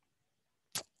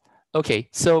 Okay,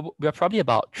 so we're probably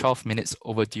about 12 minutes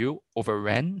overdue,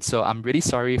 overran. So I'm really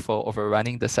sorry for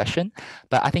overrunning the session,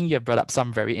 but I think you have brought up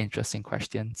some very interesting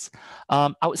questions.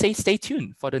 I would say stay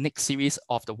tuned for the next series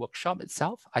of the workshop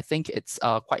itself. I think it's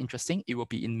quite interesting. It will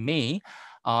be in May,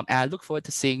 and I look forward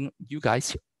to seeing you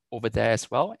guys over there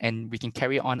as well. And we can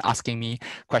carry on asking me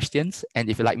questions. And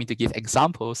if you'd like me to give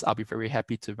examples, I'll be very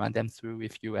happy to run them through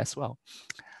with you as well.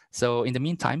 So in the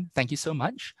meantime, thank you so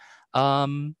much.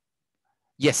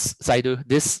 Yes, Saidu,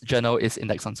 this journal is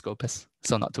indexed on Scopus,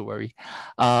 so not to worry.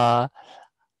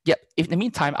 Yep, in the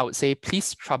meantime, I would say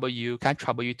please trouble you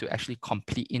to actually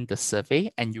complete in the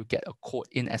survey and you get a code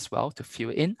in as well to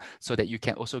fill in so that you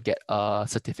can also get a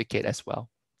certificate as well.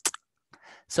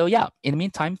 So yeah, in the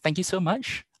meantime, thank you so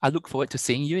much. I look forward to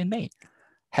seeing you in May.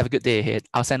 Have a good day ahead.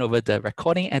 I'll send over the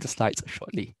recording and the slides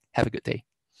shortly. Have a good day.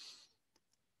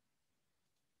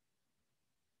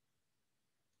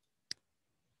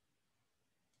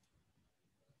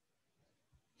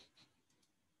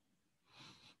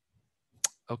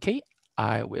 Okay,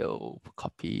 I will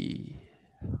copy.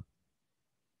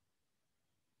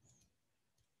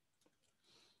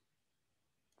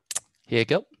 Here you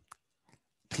go.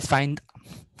 Please find,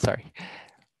 sorry.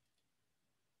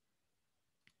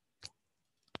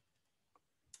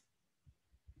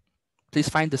 Please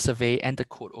find the survey and the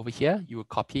code over here. You will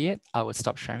copy it. I will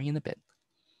stop sharing in a bit.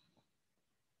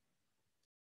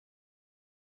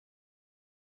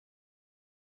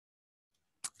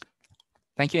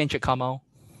 Thank you, Ancient Kamal.